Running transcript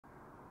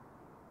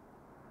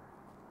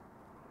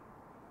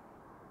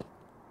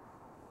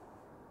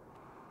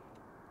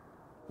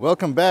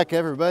Welcome back,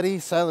 everybody.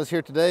 Silas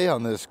here today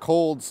on this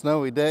cold,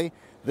 snowy day.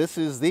 This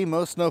is the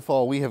most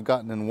snowfall we have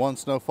gotten in one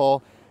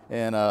snowfall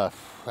in I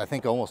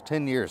think almost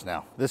 10 years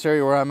now. This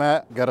area where I'm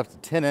at got up to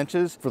 10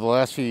 inches. For the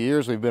last few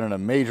years, we've been in a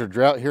major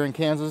drought here in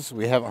Kansas.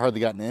 We haven't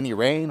hardly gotten any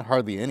rain,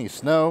 hardly any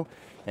snow,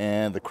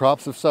 and the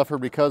crops have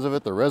suffered because of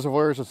it. The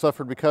reservoirs have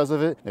suffered because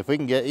of it. If we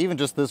can get even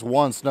just this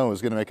one snow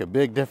is going to make a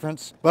big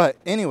difference. But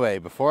anyway,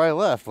 before I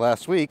left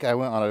last week, I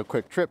went on a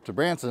quick trip to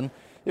Branson.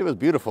 It was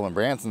beautiful in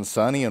Branson,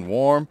 sunny and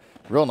warm,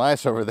 real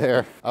nice over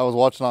there. I was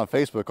watching on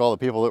Facebook all the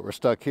people that were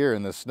stuck here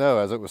in this snow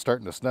as it was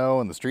starting to snow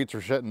and the streets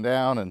were shutting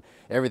down and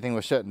everything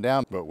was shutting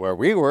down. But where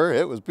we were,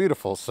 it was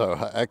beautiful,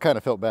 so I kind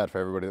of felt bad for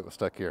everybody that was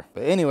stuck here.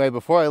 But anyway,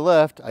 before I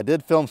left, I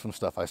did film some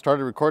stuff. I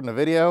started recording a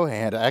video,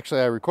 and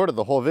actually I recorded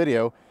the whole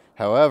video.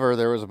 However,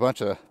 there was a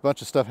bunch of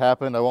stuff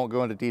happened. I won't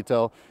go into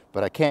detail,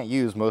 but I can't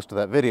use most of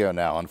that video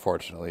now,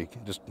 unfortunately.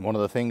 Just one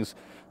of the things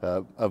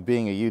of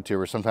being a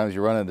YouTuber, sometimes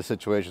you run into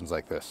situations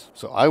like this.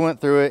 So I went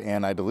through it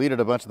and I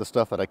deleted a bunch of the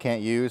stuff that I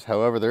can't use.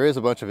 However, there is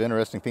a bunch of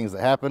interesting things that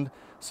happened,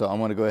 so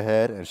I'm gonna go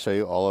ahead and show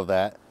you all of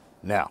that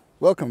now.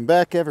 Welcome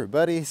back,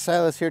 everybody.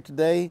 Silas here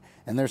today,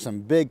 and there's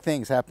some big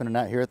things happening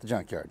out here at the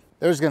junkyard.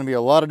 There's gonna be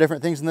a lot of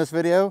different things in this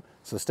video,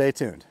 so stay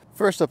tuned.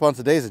 First up on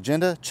today's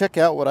agenda, check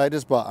out what I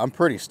just bought. I'm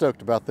pretty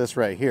stoked about this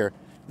right here.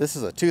 This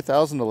is a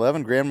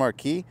 2011 Grand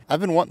Marquis. I've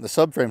been wanting the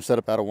subframe set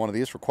up out of one of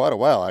these for quite a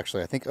while,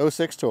 actually. I think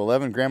 06 to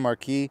 11 Grand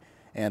Marquis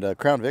and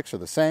Crown Vics are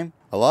the same.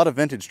 A lot of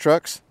vintage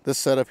trucks. This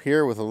setup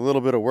here with a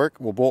little bit of work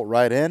will bolt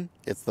right in.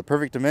 It's the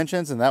perfect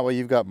dimensions, and that way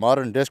you've got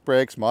modern disc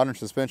brakes, modern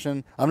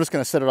suspension. I'm just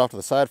gonna set it off to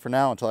the side for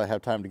now until I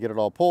have time to get it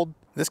all pulled.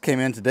 This came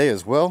in today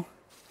as well.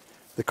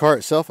 The car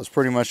itself is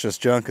pretty much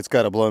just junk. It's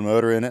got a blown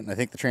motor in it, and I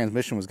think the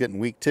transmission was getting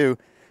weak too.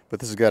 But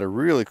this has got a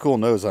really cool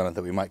nose on it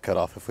that we might cut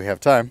off if we have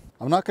time.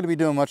 I'm not going to be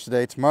doing much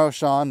today. Tomorrow,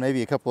 Sean,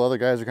 maybe a couple other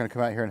guys are going to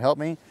come out here and help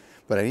me,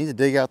 but I need to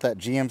dig out that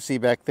GMC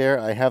back there.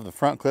 I have the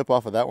front clip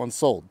off of that one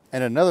sold.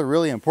 And another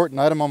really important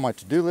item on my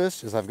to-do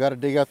list is I've got to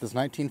dig out this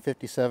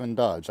 1957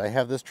 Dodge. I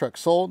have this truck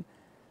sold.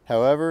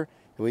 However,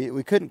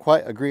 we couldn't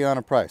quite agree on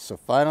a price. So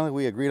finally,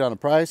 we agreed on a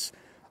price.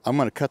 I'm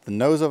going to cut the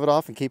nose of it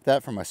off and keep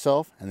that for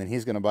myself, and then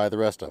he's going to buy the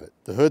rest of it.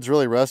 The hood's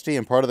really rusty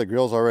and part of the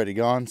grill's already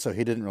gone, so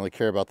he didn't really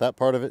care about that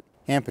part of it.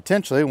 And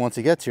potentially, once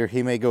he gets here,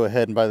 he may go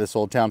ahead and buy this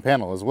old town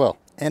panel as well.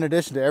 In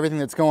addition to everything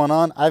that's going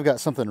on, I've got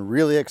something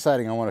really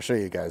exciting I want to show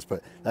you guys,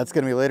 but that's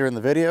going to be later in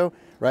the video.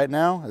 Right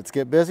now, let's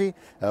get busy.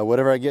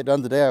 Whatever I get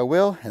done today, I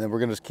will, and then we're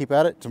going to just keep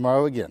at it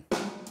tomorrow again.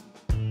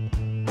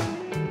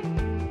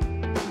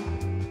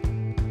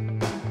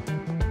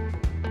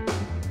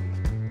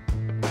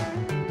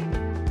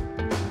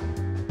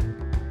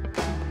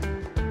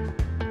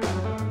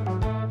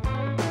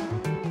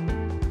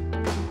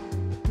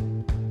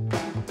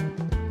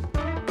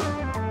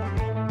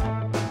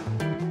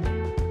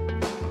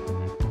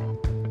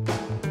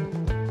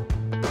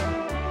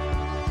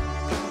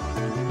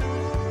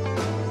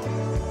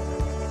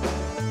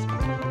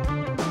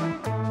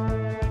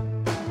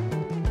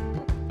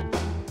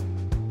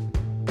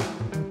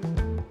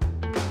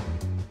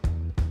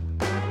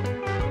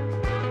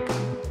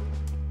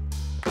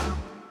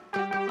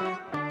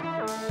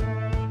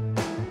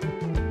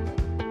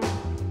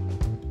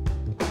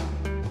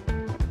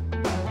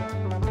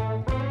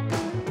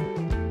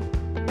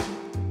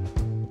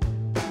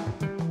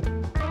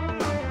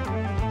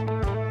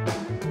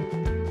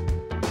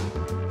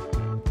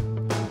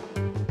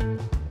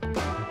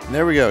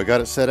 There we go,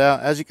 got it set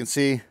out. As you can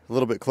see, a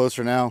little bit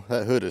closer now,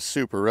 that hood is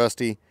super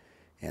rusty,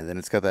 and then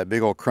it's got that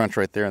big old crunch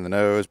right there in the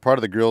nose. Part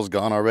of the grill's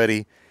gone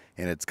already,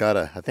 and it's got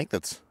I think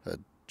that's a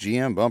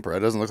GM bumper.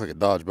 It doesn't look like a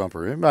Dodge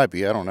bumper. It might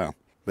be, I don't know.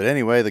 But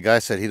anyway, the guy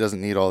said he doesn't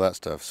need all that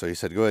stuff, so he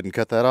said go ahead and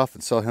cut that off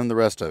and sell him the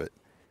rest of it.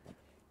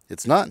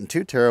 It's not in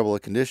too terrible a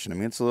condition. I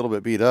mean, it's a little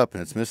bit beat up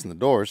and it's missing the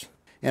doors.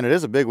 And it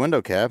is a big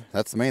window cab.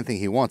 That's the main thing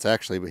he wants,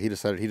 actually, but he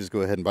decided he'd just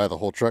go ahead and buy the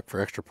whole truck for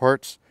extra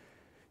parts.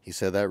 He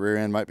said that rear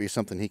end might be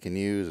something he can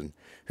use, and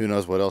who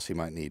knows what else he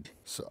might need.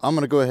 So I'm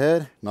going to go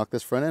ahead, knock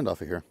this front end off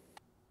of here.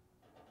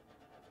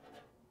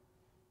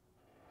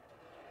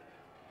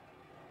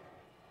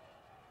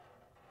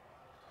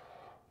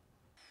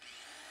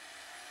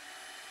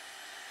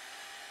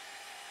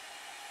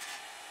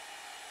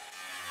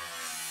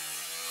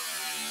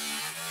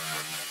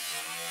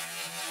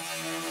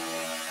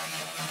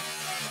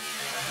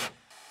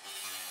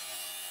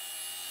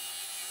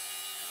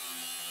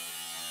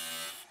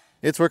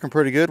 It's working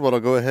pretty good. What I'll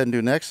go ahead and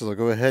do next is I'll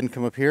go ahead and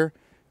come up here,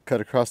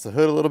 cut across the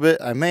hood a little bit.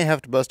 I may have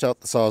to bust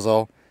out the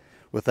Sawzall.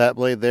 With that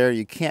blade there,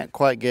 you can't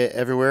quite get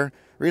everywhere.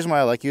 The reason why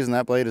I like using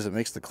that blade is it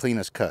makes the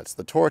cleanest cuts.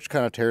 The torch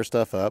kind of tears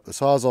stuff up. The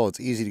Sawzall,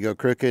 it's easy to go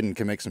crooked and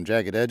can make some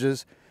jagged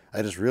edges.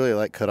 I just really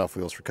like cutoff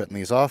wheels for cutting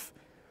these off,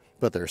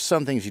 but there are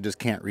some things you just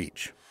can't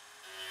reach.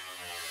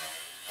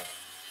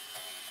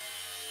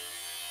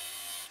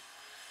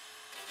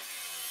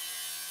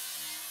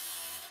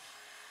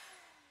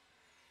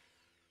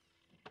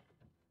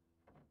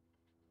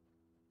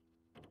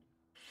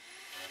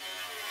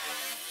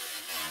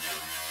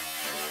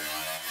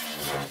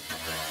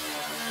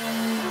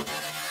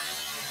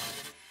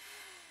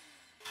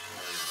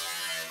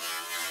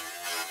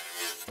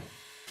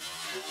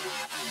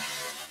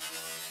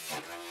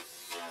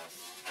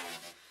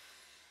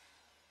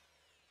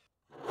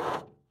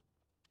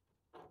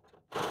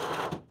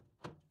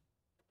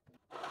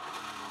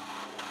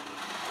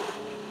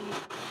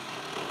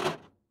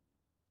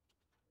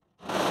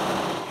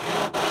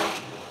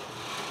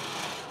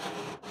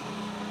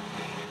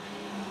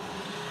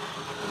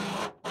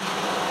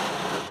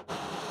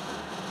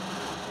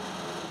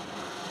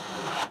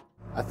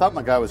 I thought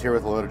my guy was here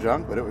with a load of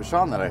junk, but it was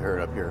Sean that I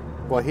heard up here.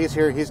 Well, he's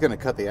here. He's going to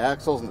cut the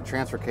axles and the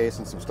transfer case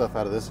and some stuff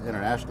out of this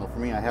International for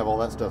me. I have all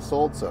that stuff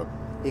sold, so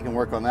he can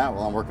work on that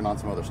while I'm working on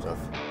some other stuff.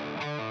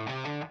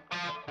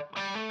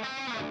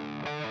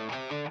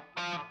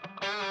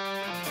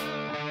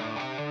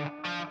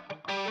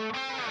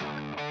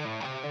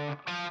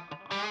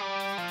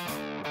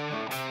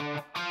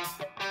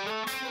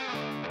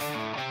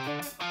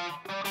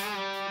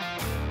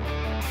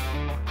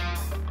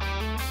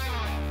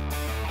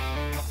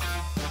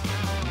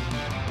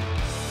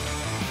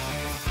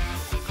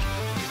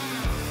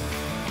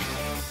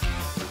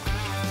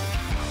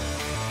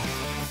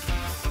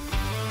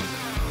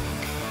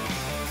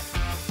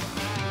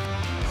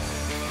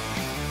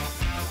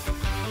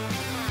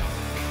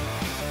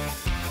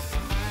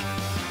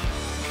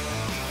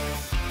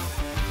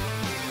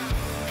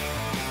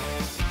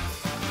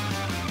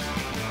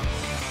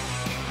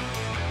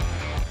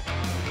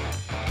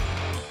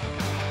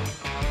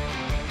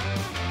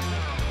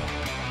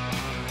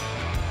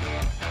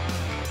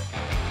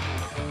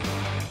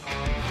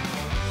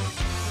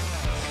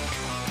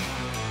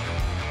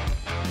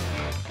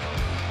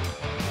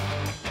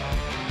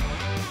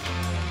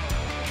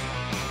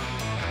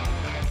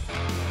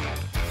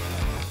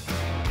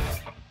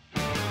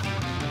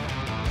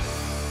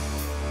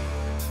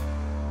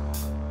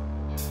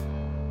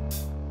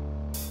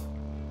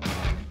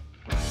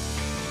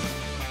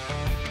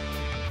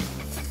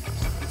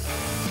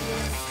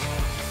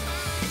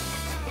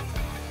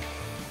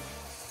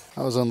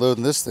 I was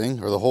unloading this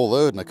thing, or the whole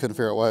load, and I couldn't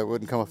figure out why it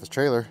wouldn't come off his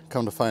trailer.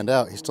 Come to find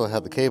out, he still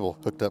had the cable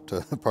hooked up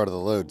to part of the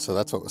load, so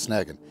that's what was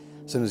snagging.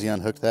 As soon as he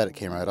unhooked that, it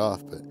came right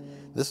off. But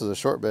this is a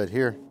short bed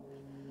here.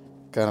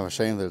 Kind of a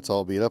shame that it's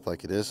all beat up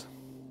like it is.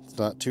 It's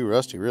not too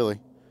rusty, really.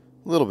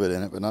 A little bit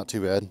in it, but not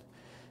too bad.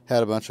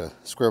 Had a bunch of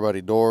square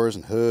body doors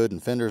and hood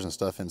and fenders and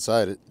stuff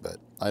inside it, but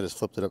I just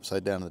flipped it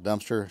upside down in the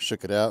dumpster,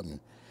 shook it out,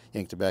 and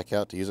yanked it back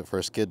out to use it for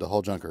a skid to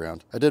haul junk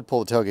around. I did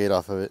pull the tailgate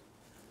off of it.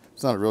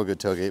 It's not a real good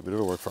tailgate, but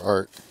it'll work for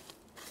art.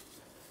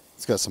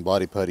 It's got some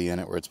body putty in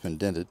it where it's been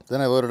dented.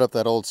 Then I loaded up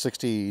that old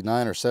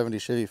 69 or 70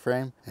 Chevy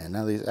frame, and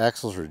now these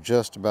axles are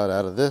just about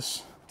out of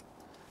this.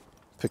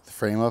 Pick the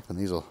frame up, and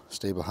these will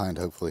stay behind,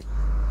 hopefully.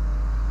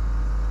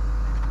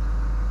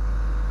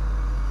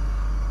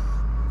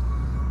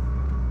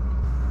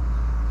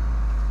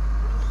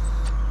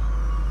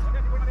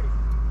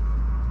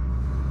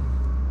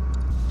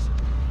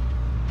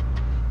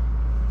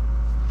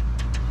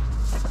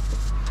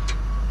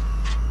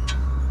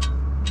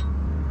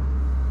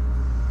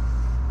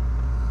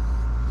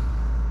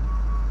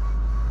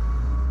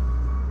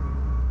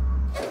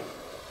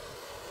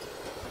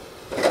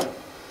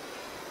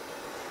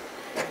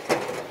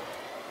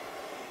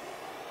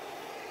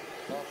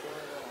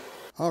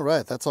 All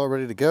right, that's all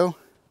ready to go.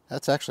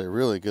 That's actually a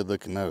really good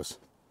looking nose.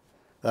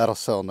 That'll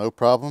sell no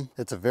problem.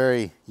 It's a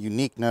very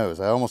unique nose.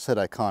 I almost said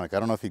iconic. I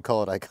don't know if you'd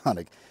call it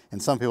iconic,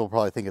 and some people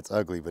probably think it's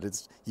ugly,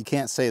 but you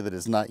can't say that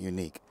it's not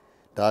unique.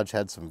 Dodge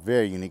had some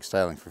very unique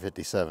styling for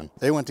 57.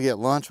 They went to get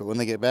lunch, but when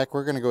they get back,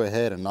 we're gonna go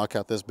ahead and knock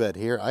out this bed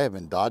here. I have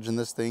been dodging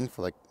this thing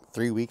for like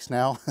 3 weeks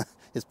now.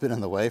 It's been in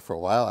the way for a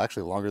while,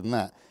 actually longer than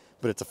that,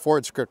 but it's a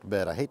Ford script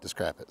bed. I hate to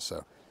scrap it,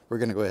 so we're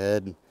gonna go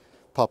ahead and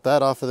pop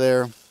that off of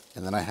there.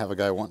 And then I have a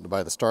guy wanting to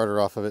buy the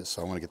starter off of it,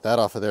 so I want to get that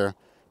off of there.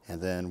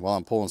 And then while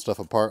I'm pulling stuff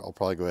apart, I'll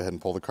probably go ahead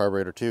and pull the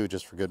carburetor too,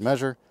 just for good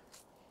measure.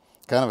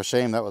 Kind of a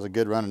shame, that was a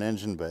good running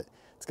engine, but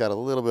it's got a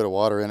little bit of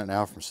water in it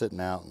now from sitting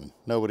out, and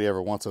nobody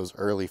ever wants those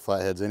early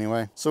flatheads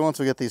anyway. So once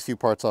we get these few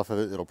parts off of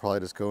it, it'll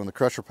probably just go in the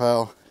crusher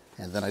pile.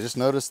 And then I just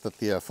noticed that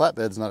the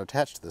flatbed's not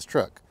attached to this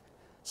truck.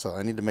 So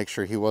I need to make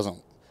sure he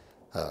wasn't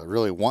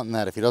really wanting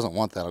that. If he doesn't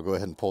want that, I'll go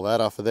ahead and pull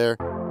that off of there.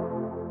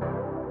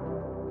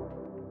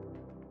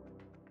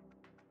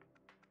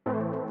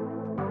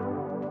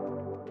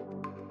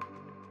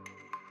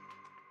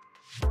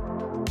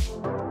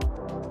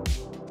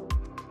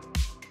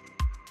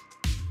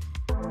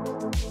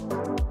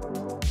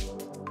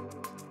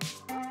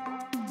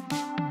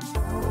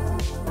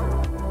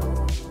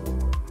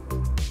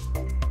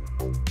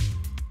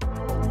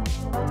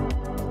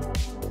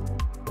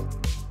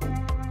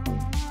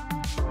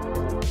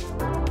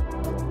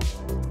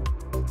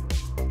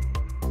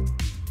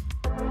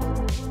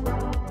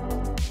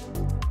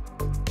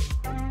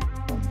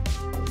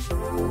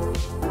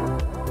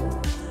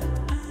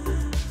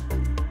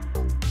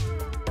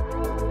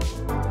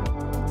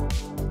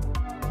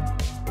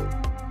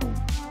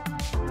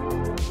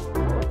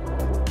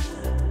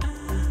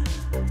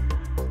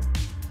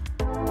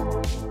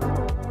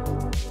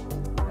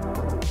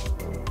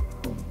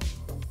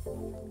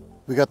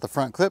 We got the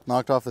front clip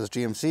knocked off this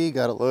GMC,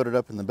 got it loaded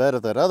up in the bed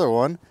of that other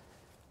one,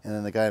 and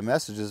then the guy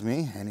messages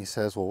me and he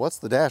says, well, what's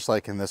the dash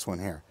like in this one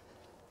here?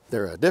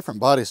 They're a different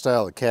body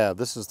style of cab.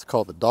 This is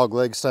called the dog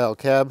leg style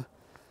cab,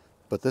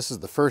 but this is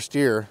the first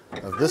year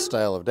of this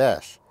style of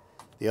dash.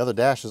 The other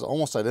dash is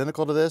almost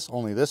identical to this,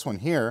 only this one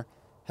here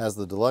has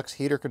the deluxe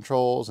heater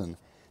controls and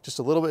just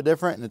a little bit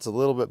different, and it's a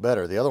little bit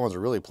better. The other one's a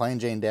really plain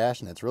Jane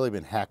dash, and it's really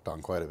been hacked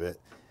on quite a bit.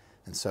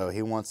 And so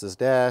he wants this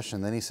dash,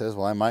 and then he says,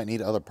 well, I might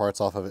need other parts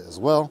off of it as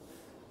well.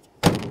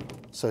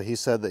 So he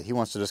said that he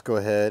wants to just go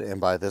ahead and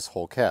buy this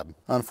whole cab.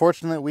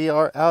 Unfortunately, we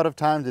are out of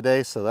time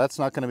today, so that's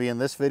not going to be in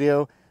this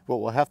video.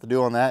 What we'll have to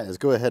do on that is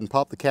go ahead and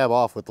pop the cab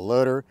off with the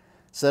loader,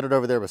 set it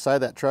over there beside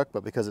that truck,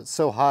 but because it's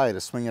so high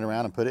to swing it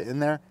around and put it in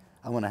there,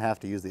 I'm going to have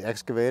to use the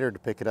excavator to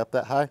pick it up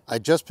that high. I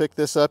just picked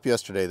this up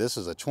yesterday. This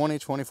is a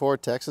 2024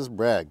 Texas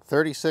Bragg,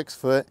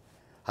 36-foot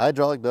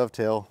hydraulic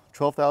dovetail,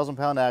 12,000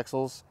 pound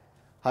axles,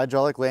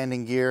 hydraulic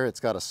landing gear. It's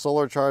got a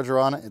solar charger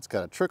on it. It's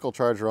got a trickle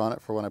charger on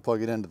it for when I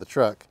plug it into the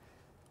truck.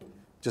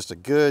 Just a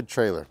good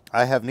trailer.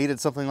 I have needed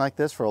something like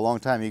this for a long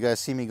time. You guys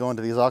see me going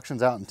to these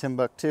auctions out in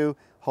Timbuktu,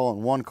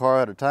 hauling one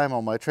car at a time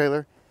on my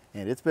trailer,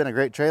 and it's been a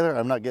great trailer.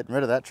 I'm not getting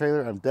rid of that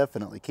trailer. I'm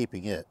definitely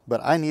keeping it. But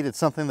I needed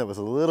something that was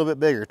a little bit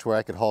bigger to where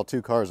I could haul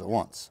 2 cars at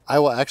once. I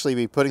will actually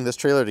be putting this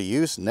trailer to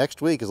use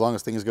next week as long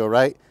as things go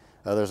right.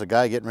 There's a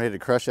guy getting ready to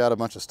crush out a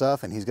bunch of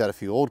stuff, and he's got a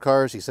few old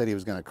cars he said he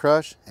was going to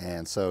crush,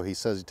 and so he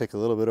says he took a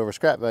little bit over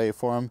scrap value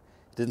for him.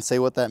 Didn't say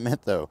what that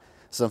meant though.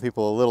 Some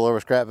people, a little over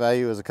scrap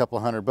value is a couple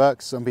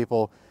 $100. Some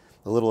people,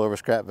 a little over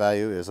scrap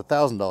value is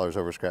 $1,000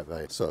 over scrap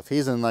value. So if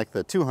he's in like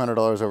the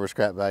 $200 over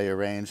scrap value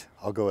range,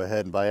 I'll go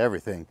ahead and buy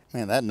everything.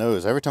 Man, that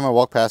nose, every time I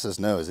walk past this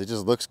nose, it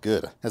just looks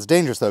good. It's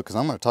dangerous though, because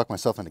I'm going to talk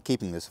myself into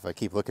keeping this if I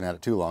keep looking at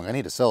it too long. I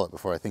need to sell it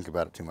before I think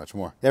about it too much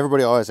more.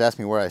 Everybody always asks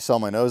me where I sell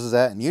my noses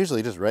at, and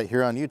usually just right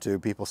here on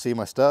YouTube, people see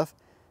my stuff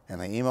and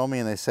they email me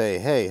and they say,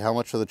 hey, how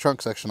much for the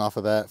trunk section off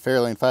of that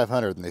Fairlane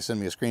 500? And they send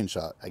me a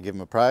screenshot. I give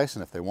them a price,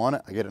 and if they want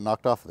it, I get it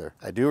knocked off of there.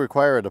 I do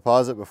require a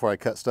deposit before I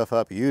cut stuff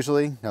up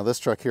usually. Now this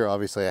truck here,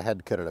 obviously I had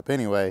to cut it up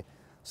anyway,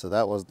 so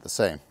that wasn't the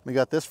same. We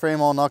got this frame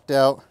all knocked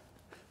out.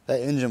 That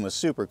engine was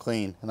super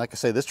clean. And like I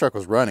say, this truck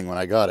was running when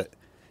I got it.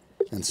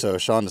 And so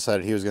Sean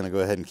decided he was going to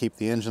go ahead and keep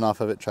the engine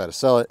off of it, try to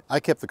sell it. I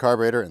kept the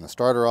carburetor and the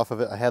starter off of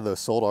it. I had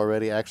those sold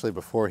already actually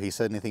before he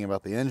said anything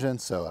about the engine,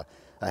 so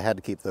I had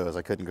to keep those.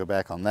 I couldn't go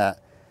back on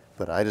that.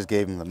 But I just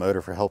gave him the motor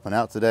for helping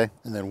out today.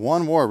 And then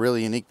one more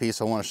really unique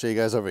piece I want to show you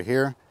guys over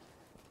here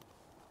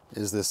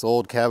is this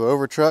old cab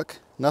over truck.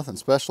 Nothing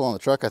special on the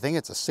truck. I think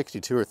it's a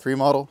 62 or 3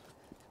 model,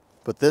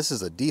 but this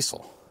is a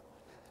diesel.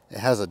 It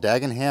has a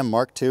Dagenham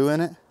Mark II in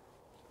it.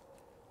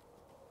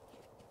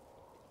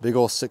 Big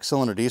old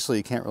 6-cylinder diesel.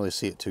 You can't really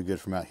see it too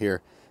good from out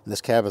here. And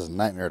this cab is a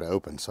nightmare to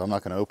open, so I'm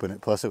not going to open it.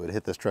 Plus it would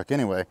hit this truck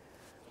anyway.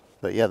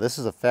 But yeah, this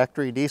is a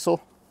factory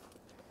diesel.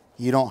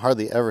 You don't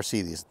hardly ever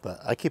see these,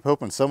 but I keep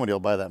hoping somebody will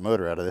buy that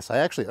motor out of this. I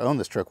actually owned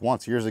this truck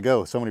once years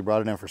ago. Somebody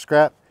brought it in for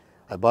scrap.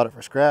 I bought it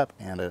for scrap,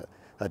 and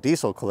a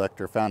diesel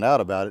collector found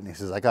out about it, and he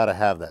says, I got to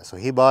have that. So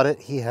he bought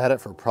it. He had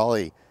it for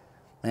probably,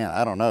 man,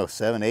 I don't know,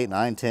 7, 8,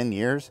 9, 10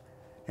 years.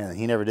 And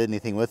he never did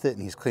anything with it,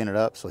 and he's cleaned it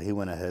up, so he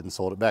went ahead and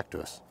sold it back to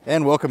us.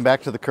 And welcome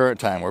back to the current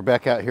time. We're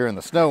back out here in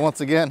the snow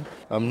once again.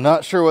 I'm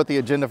not sure what the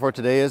agenda for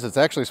today is. It's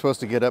actually supposed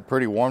to get up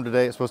pretty warm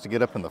today. It's supposed to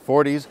get up in the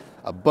 40s.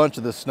 A bunch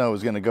of this snow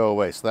is going to go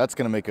away, so that's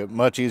going to make it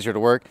much easier to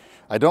work.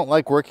 I don't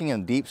like working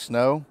in deep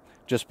snow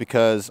just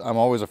because I'm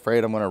always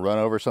afraid I'm going to run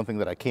over something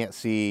that I can't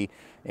see,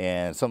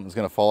 and something's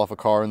going to fall off a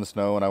car in the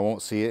snow and I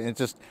won't see it.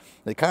 And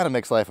it kind of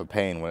makes life a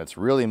pain when it's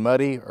really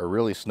muddy or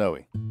really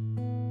snowy.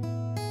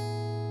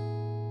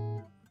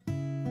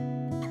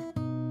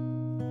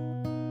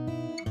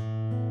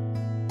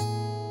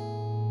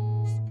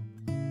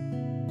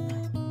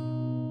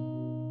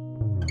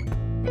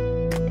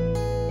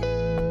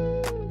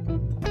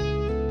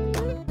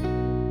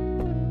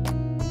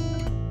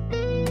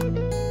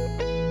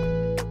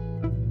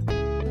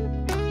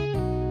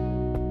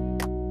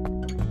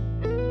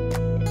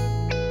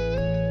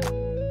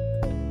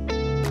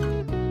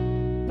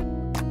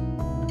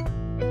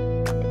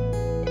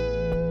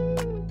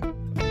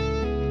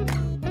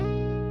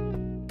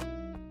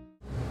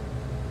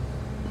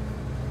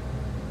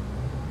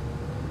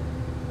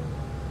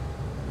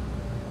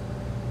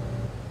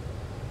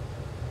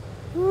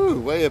 Woo,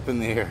 way up in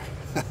the air.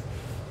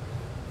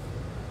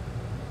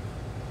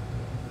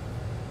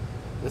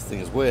 This thing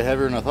is way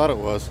heavier than I thought it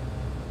was.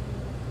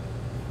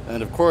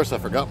 And of course I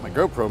forgot my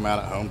GoPro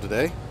mount at home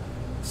today,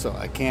 so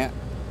I can't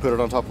put it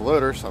on top of the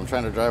loader, so I'm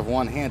trying to drive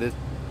one-handed.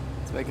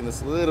 It's making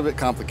this a little bit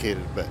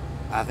complicated, but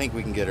I think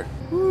we can get her.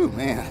 Woo,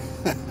 man,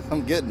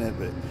 I'm getting it,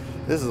 but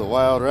this is a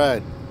wild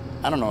ride.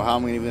 I don't know how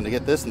I'm even going to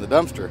get this in the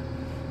dumpster.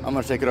 I'm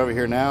going to take it over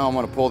here now. I'm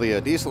going to pull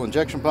the diesel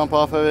injection pump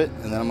off of it,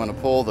 and then I'm going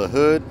to pull the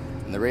hood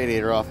and the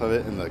radiator off of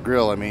it, and the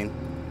grill, I mean,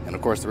 and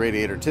of course the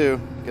radiator too.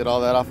 Get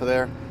all that off of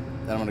there.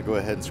 Then I'm going to go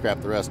ahead and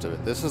scrap the rest of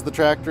it. This is the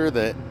tractor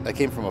that I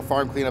came from a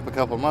farm cleanup a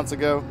couple months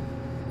ago.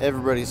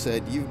 Everybody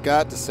said, you've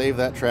got to save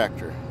that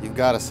tractor. You've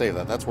got to save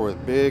that. That's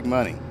worth big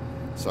money.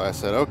 So I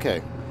said,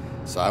 okay.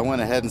 So I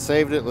went ahead and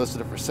saved it,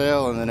 listed it for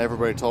sale, and then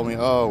everybody told me,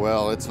 oh,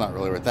 well, it's not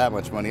really worth that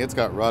much money. It's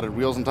got rotted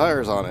wheels and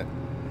tires on it.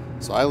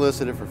 So I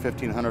listed it for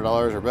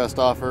 $1,500 or best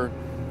offer.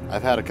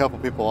 I've had a couple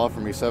people offer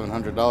me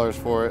 $700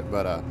 for it,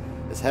 but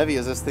as heavy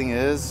as this thing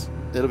is,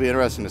 it'll be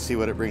interesting to see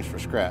what it brings for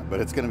scrap, but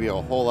it's going to be a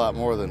whole lot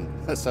more than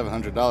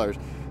 $700,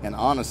 and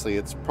honestly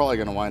it's probably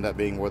going to wind up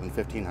being more than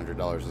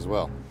 $1,500 as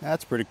well.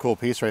 That's a pretty cool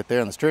piece right there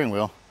on the steering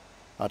wheel.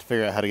 I'll have to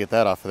figure out how to get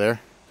that off of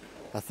there.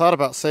 I thought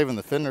about saving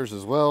the fenders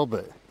as well,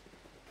 but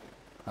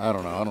I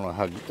don't know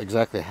how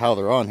exactly how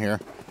they're on here.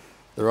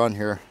 They're on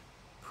here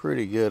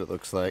pretty good, it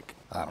looks like.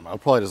 I don't know, I'll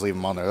probably just leave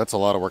them on there. That's a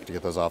lot of work to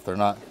get those off. They're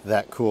not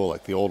that cool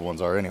like the old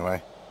ones are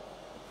anyway.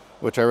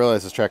 Which I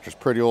realize this tractor's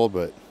pretty old,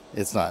 but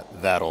it's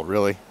not that old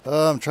really.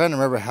 I'm trying to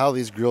remember how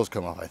these grills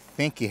come off. I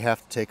think you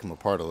have to take them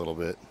apart a little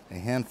bit. A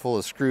handful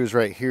of screws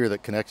right here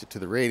that connect it to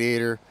the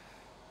radiator.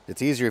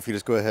 It's easier if you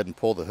just go ahead and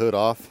pull the hood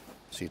off.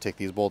 So you take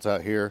these bolts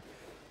out here.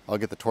 I'll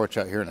get the torch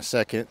out here in a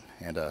second,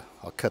 and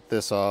I'll cut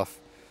this off,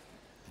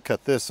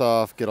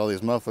 get all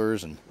these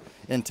mufflers and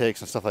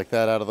intakes and stuff like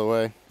that out of the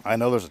way. I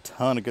know there's a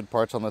ton of good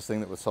parts on this thing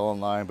that would sell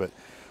online, but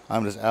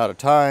I'm just out of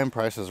time.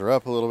 Prices are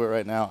up a little bit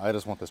right now. I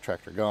just want this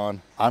tractor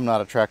gone. I'm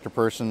not a tractor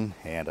person,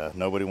 and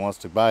nobody wants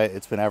to buy it.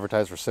 It's been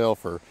advertised for sale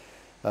for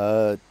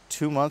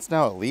 2 months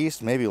now at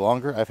least, maybe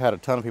longer. I've had a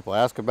ton of people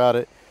ask about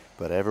it,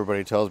 but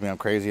everybody tells me I'm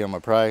crazy on my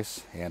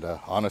price, and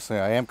honestly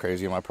I am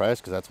crazy on my price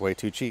because that's way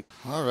too cheap.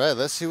 All right,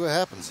 let's see what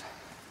happens.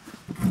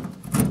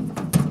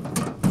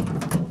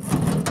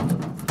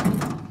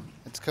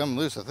 It's come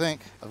loose, I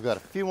think. I've got a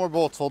few more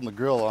bolts holding the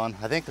grill on.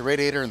 I think the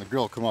radiator and the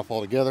grill come off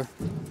all together.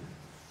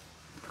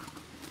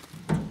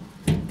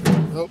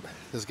 Oh,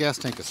 this gas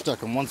tank is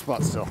stuck in one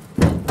spot still.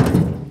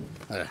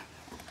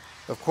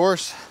 Of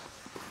course,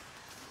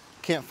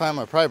 can't find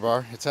my pry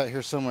bar. It's out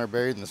here somewhere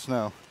buried in the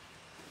snow.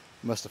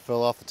 Must have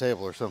fell off the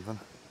table or something.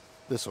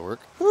 This will work.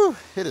 Whew,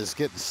 it is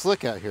getting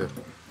slick out here.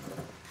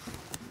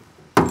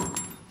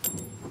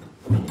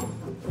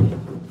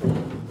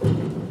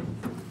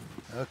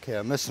 Okay,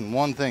 I'm missing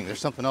one thing. There's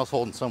something else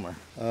holding somewhere.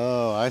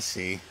 Oh, I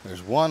see.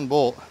 There's one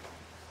bolt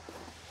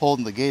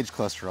holding the gauge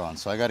cluster on,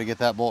 so I got to get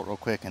that bolt real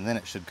quick and then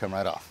it should come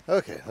right off.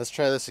 Okay, let's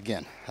try this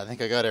again. I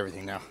think I got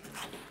everything now.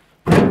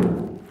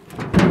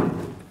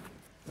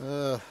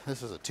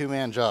 This is a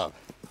two-man job.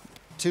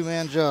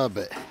 Two-man job,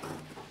 but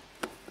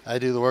I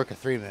do the work of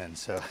 3 men,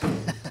 so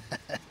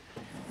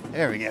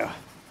there we go.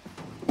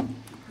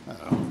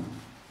 Uh-oh.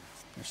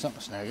 There's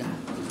something snagging.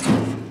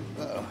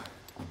 Uh-oh.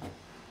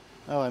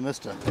 Oh, I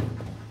missed a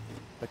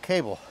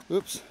cable.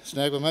 Oops,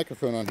 snagged my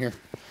microphone on here.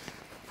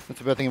 That's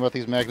the bad thing about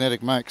these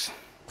magnetic mics.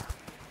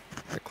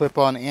 They're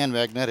clip-on and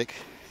magnetic.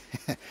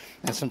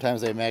 And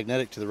sometimes they're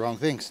magnetic to the wrong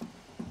things.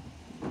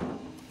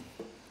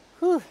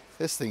 Whew,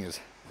 this thing is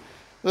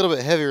a little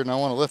bit heavier than I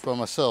want to lift by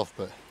myself,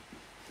 but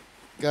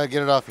gotta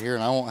get it off of here,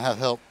 and I won't have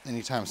help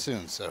anytime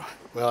soon. So,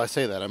 well, I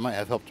say that I might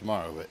have help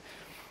tomorrow, but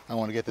I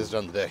want to get this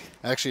done today.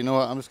 Actually, you know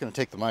what? I'm just going to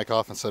take the mic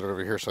off and set it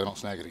over here so I don't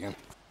snag it again.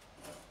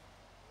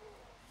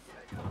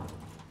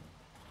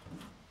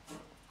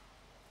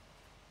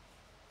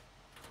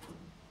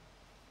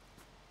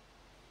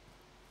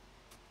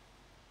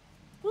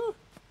 Woo,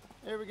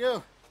 there we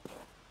go.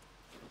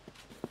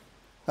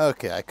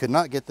 Okay, I could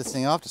not get this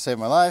thing off to save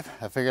my life.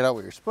 I figured out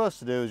what you're supposed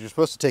to do is you're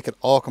supposed to take it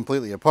all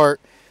completely apart,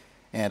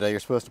 and you're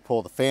supposed to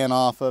pull the fan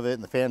off of it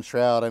and the fan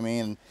shroud. I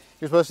mean,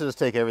 you're supposed to just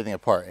take everything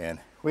apart, and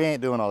we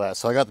ain't doing all that.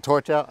 So I got the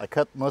torch out. I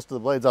cut most of the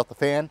blades off the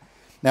fan.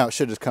 Now it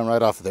should just come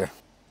right off of there.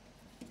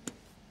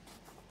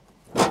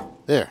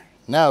 There.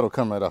 Now it'll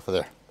come right off of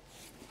there.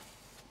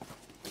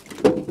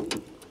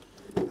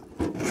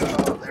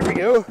 Oh, there we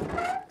go.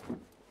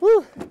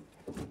 Woo!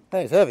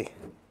 That is heavy.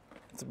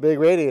 It's a big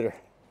radiator.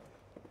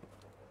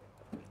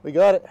 We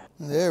got it.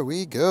 There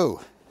we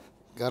go.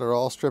 Got it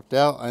all stripped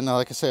out. I know,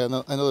 like I say, I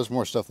know there's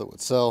more stuff that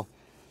would sell.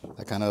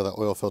 Like I know that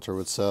oil filter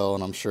would sell,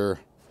 and I'm sure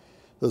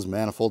those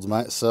manifolds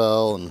might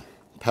sell, and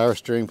power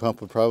steering pump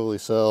would probably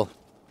sell.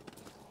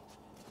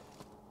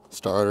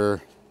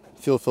 Starter,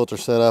 fuel filter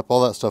setup,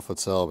 all that stuff would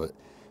sell, but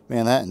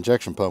man, that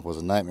injection pump was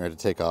a nightmare to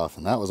take off,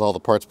 and that was all the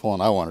parts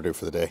pulling I want to do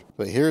for the day.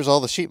 But here's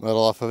all the sheet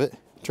metal off of it.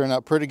 Turned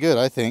out pretty good,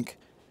 I think.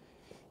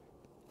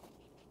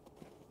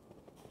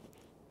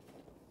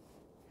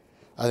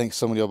 I think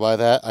somebody will buy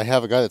that. I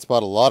have a guy that's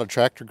bought a lot of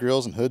tractor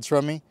grills and hoods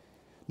from me.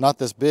 Not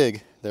this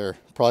big. They're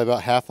probably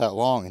about half that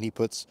long, and he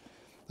puts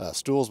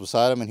stools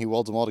beside them, and he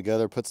welds them all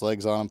together, puts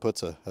legs on them,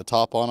 puts a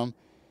top on them,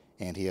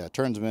 and he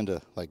turns them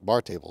into like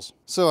bar tables.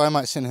 So I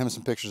might send him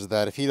some pictures of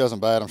that. If he doesn't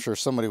buy it, I'm sure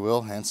somebody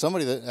will, and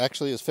somebody that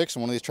actually is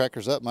fixing one of these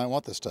tractors up might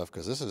want this stuff,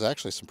 because this is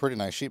actually some pretty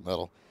nice sheet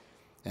metal.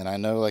 And I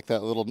know like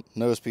that little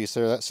nose piece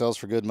there, that sells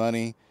for good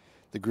money.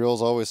 The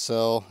grills always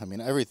sell. I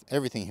mean,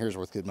 everything here is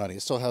worth good money.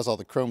 It still has all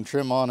the chrome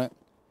trim on it.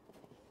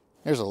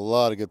 There's a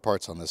lot of good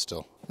parts on this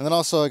still. And then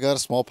also I got a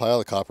small pile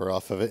of copper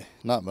off of it.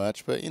 Not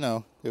much, but you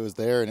know, it was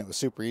there and it was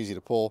super easy to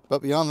pull.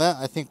 But beyond that,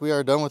 I think we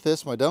are done with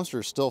this. My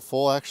dumpster is still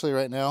full actually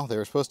right now. They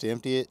were supposed to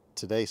empty it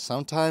today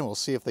sometime. We'll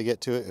see if they get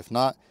to it. If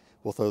not,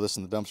 we'll throw this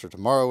in the dumpster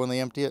tomorrow when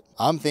they empty it.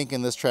 I'm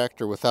thinking this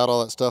tractor without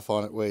all that stuff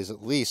on it weighs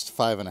at least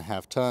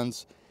 5.5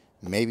 tons,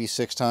 maybe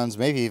 6 tons,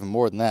 maybe even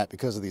more than that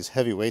because of these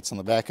heavy weights on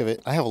the back of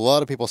it. I have a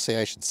lot of people say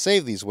I should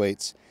save these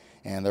weights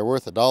and they're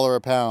worth $1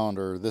 a pound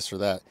or this or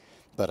that.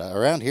 But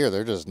around here,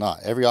 they're just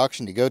not. Every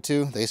auction you go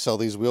to, they sell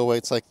these wheel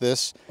weights like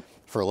this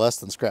for less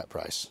than scrap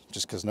price,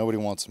 just because nobody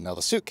wants them. Now,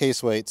 the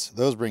suitcase weights,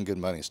 those bring good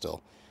money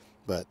still.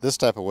 But this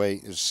type of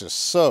weight is just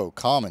so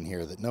common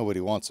here that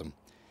nobody wants them.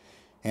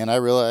 And I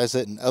realize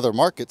that in other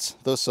markets,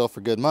 those sell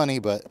for good money,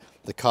 but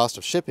the cost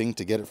of shipping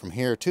to get it from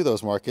here to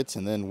those markets,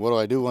 and then what do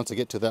I do once I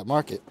get to that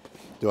market?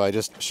 Do I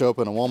just show up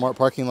in a Walmart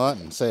parking lot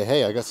and say,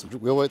 hey, I got some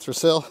wheel weights for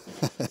sale?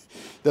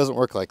 Doesn't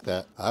work like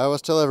that. I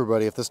always tell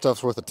everybody, if this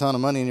stuff's worth a ton of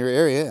money in your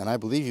area, and I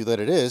believe you that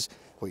it is,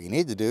 what you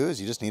need to do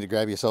is you just need to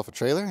grab yourself a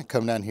trailer and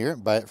come down here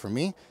and buy it from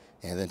me,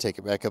 and then take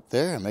it back up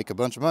there and make a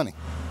bunch of money.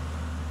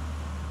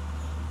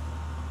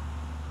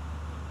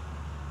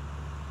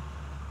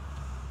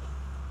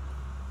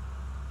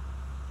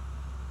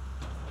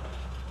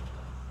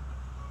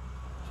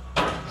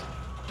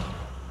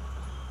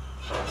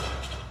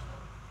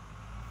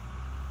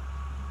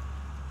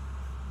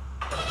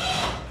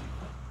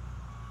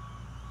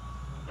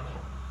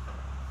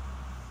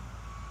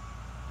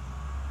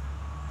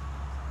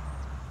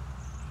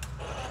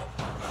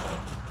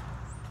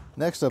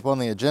 Next up on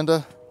the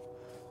agenda,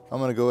 I'm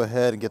going to go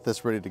ahead and get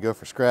this ready to go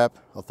for scrap.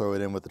 I'll throw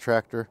it in with the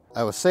tractor.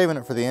 I was saving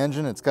it for the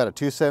engine. It's got a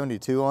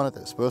 272 on it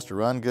that's supposed to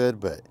run good,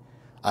 but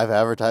I've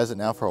advertised it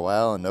now for a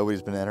while and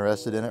nobody's been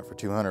interested in it for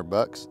 200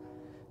 bucks.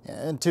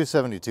 And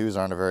 272s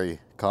aren't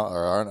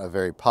a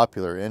very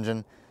popular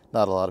engine.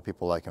 Not a lot of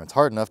people like them. It's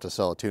hard enough to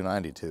sell a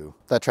 292.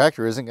 That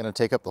tractor isn't going to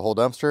take up the whole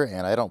dumpster,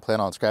 and I don't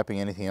plan on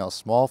scrapping anything else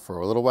small for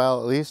a little while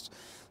at least.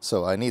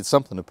 So I need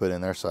something to put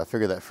in there, so I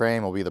figured that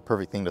frame will be the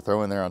perfect thing to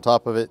throw in there on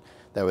top of it.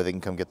 That way they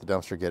can come get the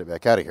dumpster, get it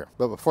back out of here.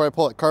 But before I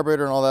pull that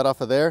carburetor and all that off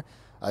of there,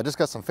 I just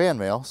got some fan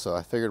mail, so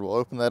I figured we'll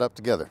open that up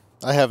together.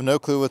 I have no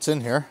clue what's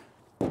in here.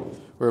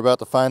 We're about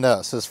to find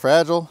out. It says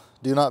fragile,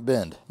 do not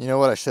bend. You know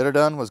what I should have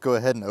done was go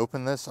ahead and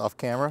open this off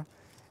camera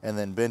and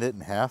then bend it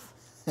in half.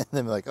 And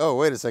then be like, oh,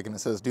 wait a second, it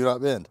says do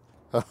not bend.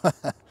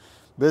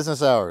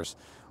 Business hours.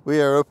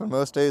 We are open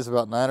most days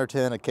about 9 or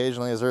 10,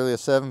 occasionally as early as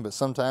 7, but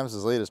sometimes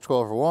as late as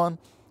 12 or 1.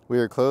 We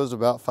are closed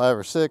about 5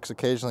 or 6,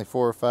 occasionally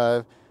 4 or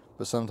 5,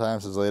 but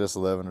sometimes as late as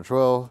 11 or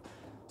 12.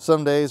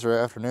 Some days or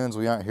afternoons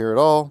we aren't here at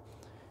all,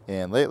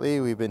 and lately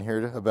we've been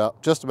here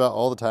just about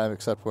all the time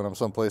except when I'm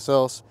someplace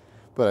else,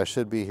 but I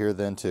should be here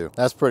then too.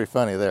 That's pretty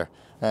funny there,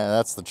 and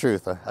that's the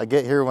truth. I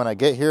get here when I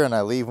get here and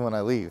I leave when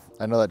I leave.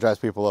 I know that drives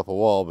people up a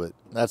wall, but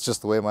that's just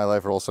the way my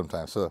life rolls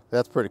sometimes, so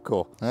that's pretty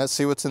cool. Let's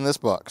see what's in this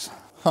box.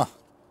 Huh.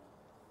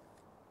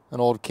 An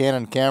old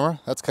Canon camera,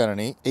 that's kind of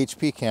neat.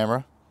 HP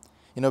camera.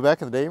 You know,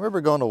 back in the day, you remember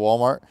going to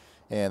Walmart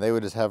and they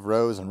would just have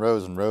rows and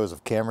rows and rows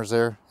of cameras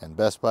there, and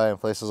Best Buy and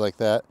places like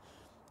that.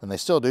 And they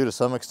still do to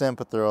some extent,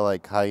 but they're all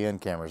like high-end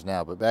cameras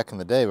now. But back in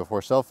the day,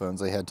 before cell phones,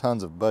 they had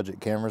tons of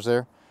budget cameras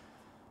there.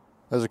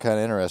 Those are kind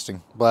of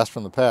interesting. Blast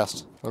from the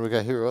past. What do we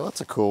got here? Well,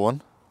 that's a cool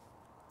one.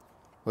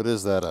 What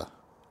is that? A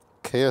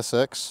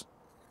KSX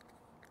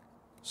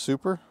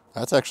Super?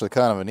 That's actually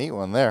kind of a neat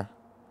one there.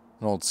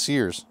 An old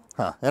Sears.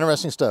 Huh,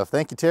 interesting stuff.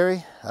 Thank you,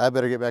 Terry. I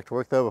better get back to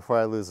work though before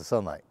I lose the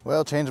sunlight.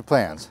 Well, change of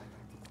plans.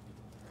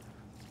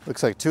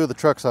 Looks like 2 of the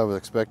trucks I was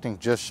expecting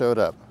just showed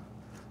up.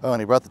 Oh,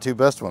 and he brought the 2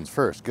 best ones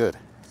first. Good.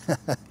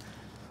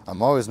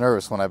 I'm always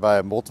nervous when I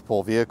buy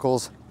multiple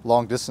vehicles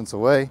long distance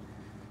away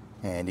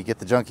and you get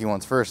the junky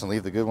ones first and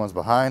leave the good ones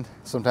behind.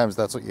 Sometimes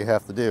that's what you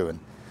have to do, and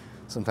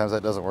sometimes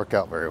that doesn't work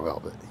out very well,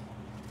 but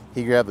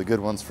he grabbed the good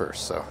ones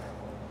first, so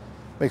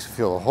makes me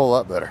feel a whole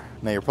lot better.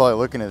 Now you're probably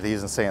looking at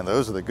these and saying,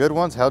 those are the good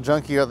ones? How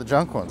junky are the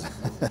junk ones?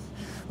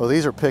 Well,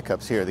 these are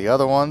pickups here. The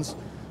other ones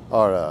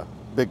are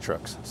big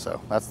trucks,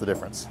 so that's the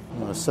difference.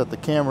 I'm gonna set the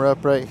camera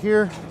up right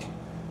here,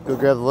 go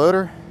grab the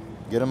loader,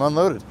 get them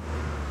unloaded.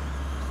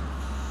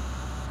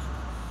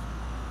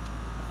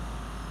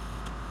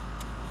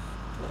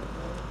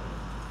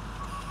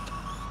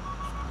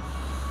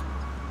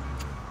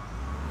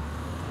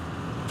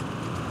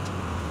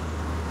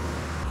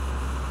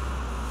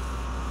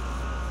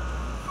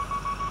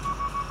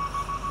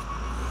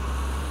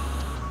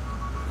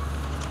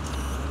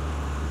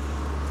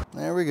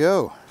 There we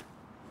go.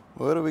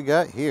 What do we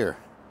got here?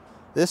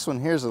 This one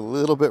here is a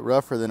little bit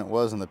rougher than it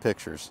was in the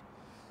pictures.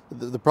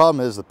 The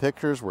problem is the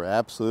pictures were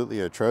absolutely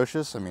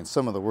atrocious. I mean,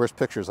 some of the worst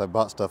pictures I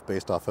bought stuff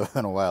based off of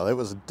in a while. It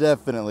was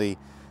definitely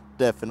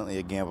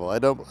a gamble.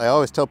 I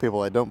always tell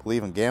people I don't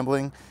believe in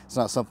gambling. It's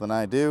not something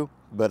I do,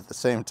 but at the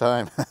same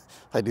time,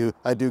 I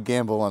do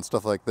gamble on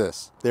stuff like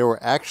this. There were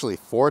actually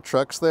 4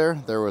 trucks there.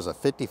 There was a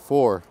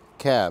 54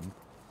 cab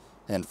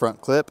and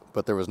front clip,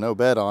 but there was no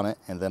bed on it.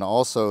 And then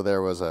also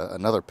there was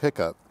another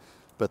pickup,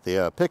 but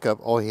the pickup,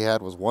 all he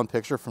had was 1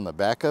 picture from the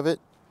back of it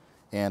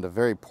and a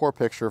very poor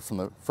picture from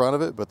the front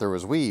of it, but there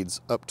was weeds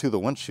up to the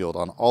windshield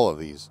on all of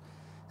these.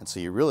 And so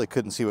you really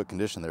couldn't see what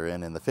condition they're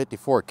in. And the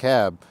 54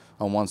 cab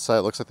on one side,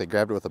 it looks like they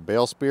grabbed it with a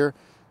bale spear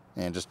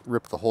and just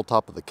ripped the whole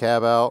top of the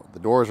cab out. The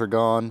doors are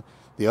gone.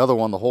 The other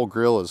one, the whole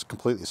grill is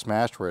completely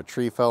smashed where a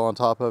tree fell on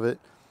top of it,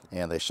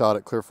 and they shot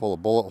it clear full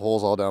of bullet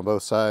holes all down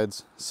both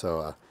sides.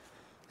 So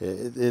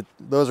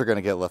those are going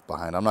to get left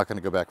behind. I'm not going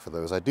to go back for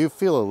those. I do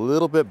feel a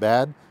little bit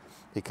bad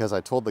because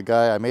I told the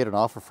guy I made an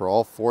offer for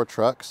all 4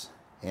 trucks,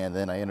 and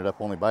then I ended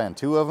up only buying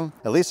 2 of them.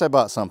 At least I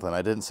bought something.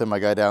 I didn't send my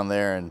guy down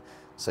there and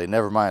say,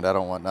 never mind, I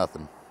don't want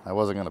nothing. I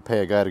wasn't going to pay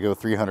a guy to go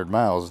 300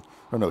 miles,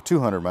 or no,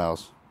 200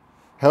 miles,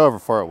 however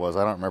far it was,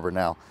 I don't remember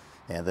now,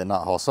 and then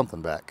not haul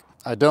something back.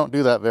 I don't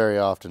do that very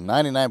often.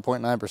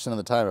 99.9% of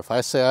the time, if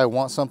I say I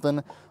want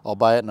something, I'll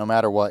buy it no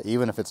matter what,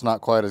 even if it's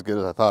not quite as good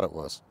as I thought it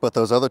was. But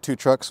those other two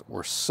trucks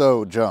were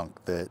so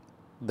junk that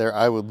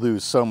I would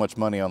lose so much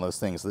money on those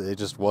things that it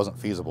just wasn't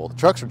feasible. The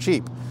trucks are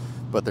cheap,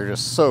 but they're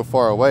just so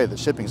far away that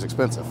shipping's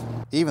expensive.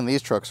 Even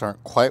these trucks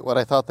aren't quite what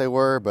I thought they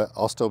were, but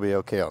I'll still be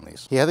okay on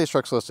these. He had these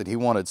trucks listed. He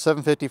wanted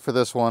 $750 for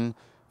this one,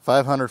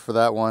 $500 for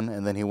that one,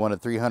 and then he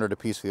wanted $300 a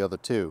piece for the other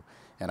two.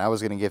 And I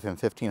was going to give him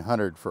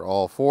 $1,500 for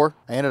all four.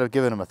 I ended up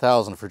giving him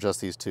 $1,000 for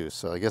just these two.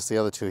 So I guess the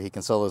other two, he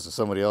can sell those to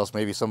somebody else,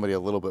 maybe somebody a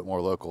little bit more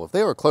local. If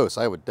they were close,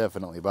 I would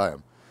definitely buy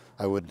them.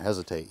 I wouldn't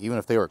hesitate, even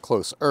if they were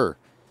closer.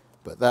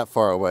 But that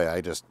far away, I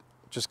just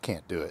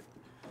can't do it.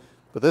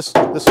 But this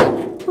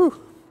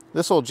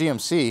old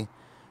GMC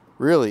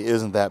really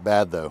isn't that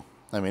bad though.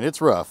 I mean,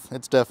 it's rough.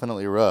 It's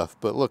definitely rough.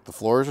 But look, the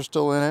floors are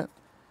still in it.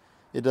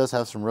 It does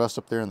have some rust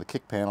up there in the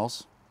kick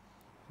panels.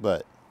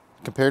 But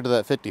compared to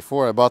that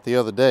 54 I bought the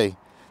other day,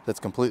 that's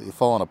completely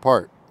fallen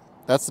apart.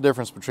 That's the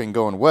difference between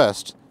going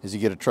west, is you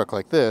get a truck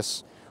like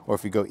this, or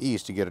if you go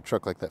east, you get a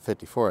truck like that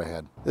 54 I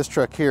had. This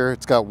truck here,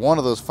 it's got one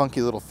of those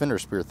funky little fender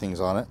spear things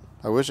on it.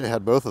 I wish I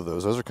had both of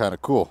those. Those are kind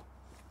of cool.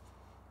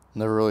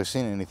 Never really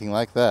seen anything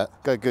like that.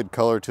 Got good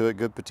color to it,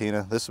 good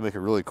patina. This would make a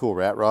really cool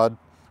rat rod,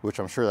 which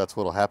I'm sure that's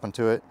what'll happen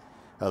to it.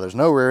 There's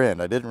no rear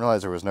end. I didn't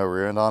realize there was no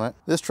rear end on it.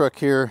 This truck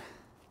here,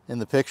 in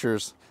the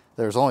pictures,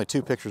 there's only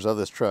 2 pictures of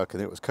this truck,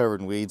 and it was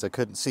covered in weeds. I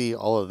couldn't see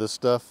all of this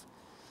stuff.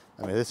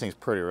 I mean, this thing's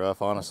pretty rough,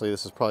 honestly.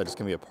 This is probably just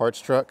gonna be a parts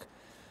truck.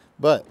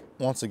 But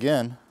once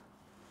again,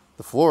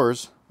 the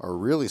floors are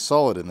really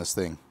solid in this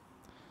thing.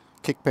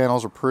 Kick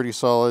panels are pretty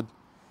solid.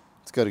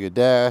 It's got a good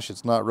dash.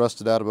 It's not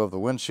rusted out above the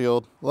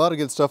windshield. A lot of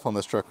good stuff on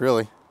this truck,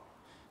 really.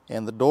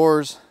 And the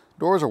doors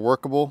are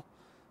workable.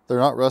 They're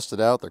not rusted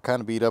out. They're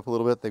kind of beat up a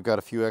little bit. They've got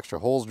a few extra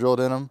holes drilled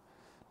in them.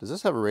 Does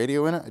this have a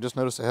radio in it? I just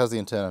noticed it has the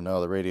antenna.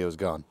 No, the radio is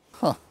gone.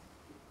 Huh.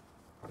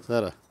 Is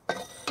that a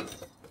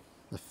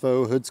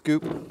faux hood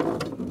scoop?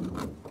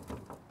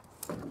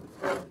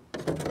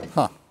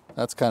 Huh.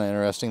 That's kind of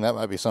interesting. That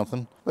might be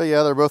something. But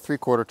yeah, they're both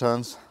 3/4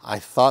 tons. I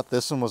thought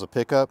this one was a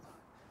pickup.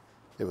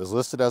 It was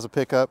listed as a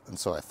pickup, and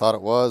so I thought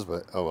it was,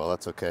 but oh well,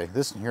 that's okay.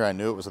 This one here, I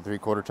knew it was a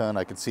 3/4 ton.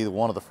 I could see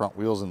one of the front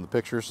wheels in the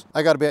pictures.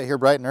 I got to be out here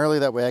bright and early.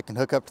 That way I can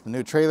hook up to the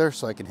new trailer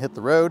so I can hit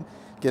the road,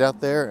 get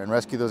out there, and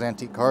rescue those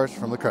antique cars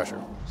from the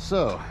crusher.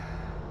 So,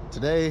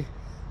 today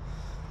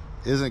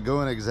isn't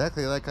going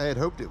exactly like I had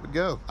hoped it would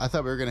go. I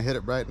thought we were going to hit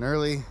it bright and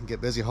early,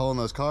 get busy hauling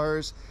those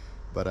cars,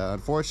 but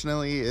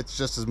unfortunately, it's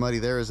just as muddy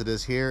there as it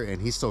is here,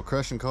 and he's still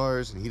crushing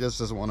cars, and he just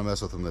doesn't want to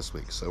mess with them this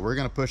week. So we're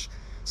going to push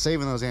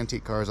saving those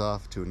antique cars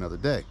off to another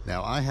day.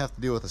 Now I have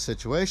to deal with a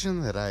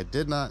situation that I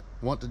did not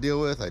want to deal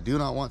with, I do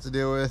not want to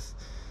deal with,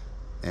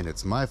 and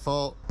it's my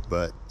fault,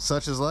 but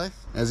such is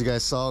life. As you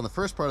guys saw in the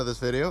first part of this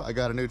video, I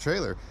got a new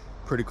trailer.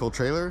 Pretty cool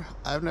trailer.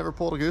 I've never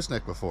pulled a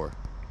gooseneck before,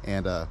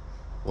 and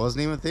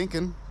wasn't even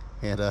thinking,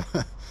 and I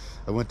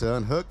went to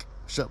unhook,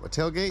 shut my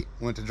tailgate,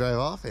 went to drive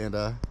off, and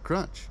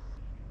crunch.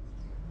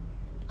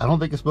 I don't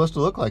think it's supposed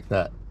to look like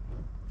that.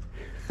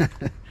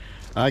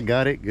 I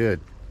got it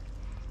good.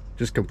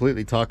 Just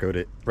completely tacoed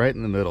it right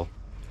in the middle.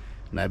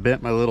 And I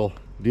bent my little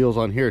deals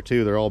on here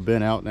too. They're all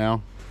bent out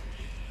now.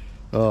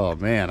 Oh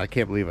man, I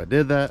can't believe I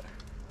did that.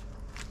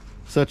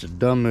 Such a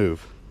dumb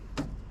move.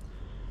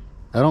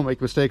 I don't make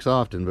mistakes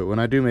often, but when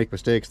I do make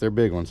mistakes, they're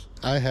big ones.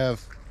 I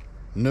have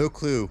no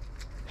clue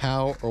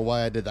how or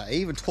why I did that. I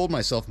even told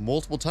myself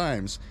multiple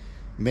times,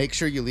 make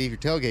sure you leave your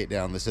tailgate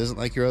down. This isn't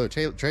like your other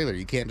trailer.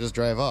 You can't just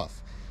drive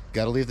off.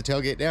 Got to leave the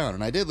tailgate down.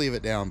 And I did leave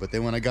it down, but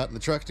then when I got in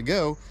the truck to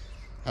go,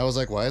 I was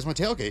like, why is my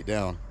tailgate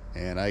down?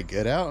 And I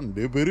get out and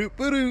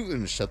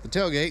and shut the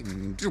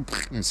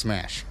tailgate and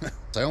smash.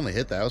 I only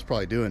hit that. I was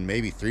probably doing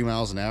maybe 3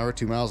 miles an hour,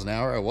 2 miles an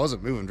hour. I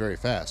wasn't moving very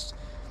fast,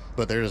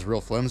 but they're just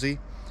real flimsy.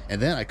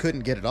 And then I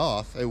couldn't get it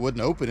off. It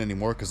wouldn't open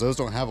anymore because those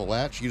don't have a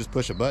latch. You just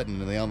push a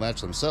button and they unlatch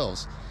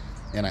themselves.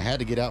 And I had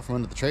to get out from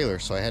under the trailer,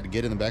 so I had to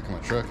get in the back of my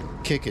truck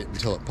and kick it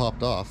until it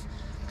popped off.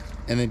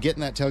 And then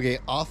getting that tailgate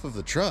off of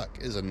the truck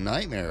is a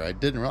nightmare. I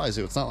didn't realize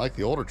it. It's not like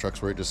the older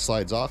trucks where it just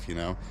slides off, you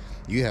know.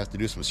 You have to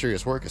do some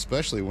serious work,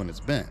 especially when it's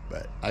bent.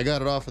 But I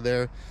got it off of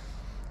there.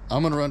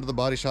 I'm gonna run to the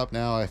body shop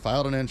now. I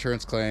filed an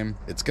insurance claim.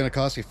 It's gonna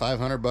cost me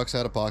 $500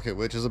 out of pocket,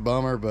 which is a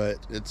bummer, but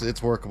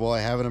it's workable. I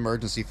have an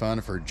emergency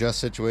fund for just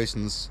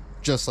situations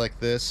just like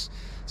this,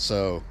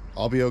 so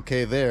I'll be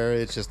okay there.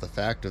 It's just the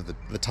fact of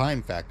the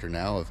time factor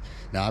now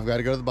I've got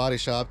to go to the body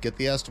shop, get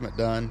the estimate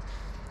done,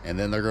 and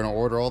then they're going to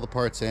order all the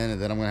parts in,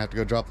 and then I'm going to have to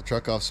go drop the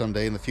truck off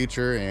someday in the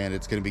future, and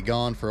it's going to be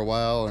gone for a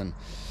while. And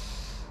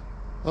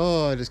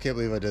oh, I just can't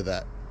believe I did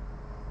that.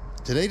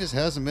 Today just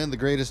hasn't been the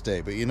greatest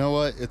day, but you know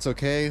what? It's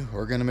okay.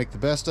 We're going to make the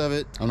best of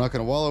it. I'm not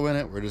going to wallow in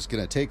it. We're just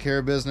going to take care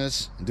of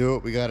business and do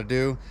what we got to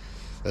do.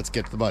 Let's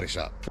get to the body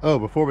shop. Oh,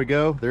 before we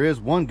go, there is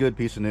one good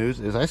piece of news,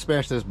 is I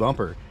smashed this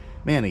bumper.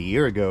 Man, a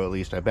year ago at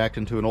least, I backed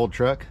into an old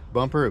truck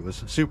bumper. It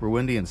was super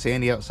windy and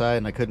sandy outside,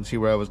 and I couldn't see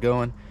where I was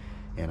going.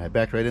 And I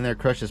backed right in there,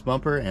 crushed this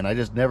bumper, and I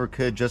just never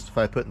could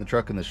justify putting the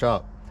truck in the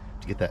shop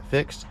to get that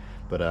fixed.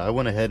 But I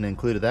went ahead and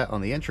included that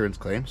on the insurance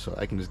claim, so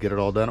I can just get it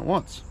all done at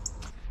once.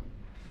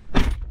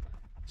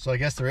 So I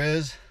guess there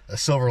is a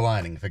silver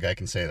lining, if a guy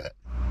can say that.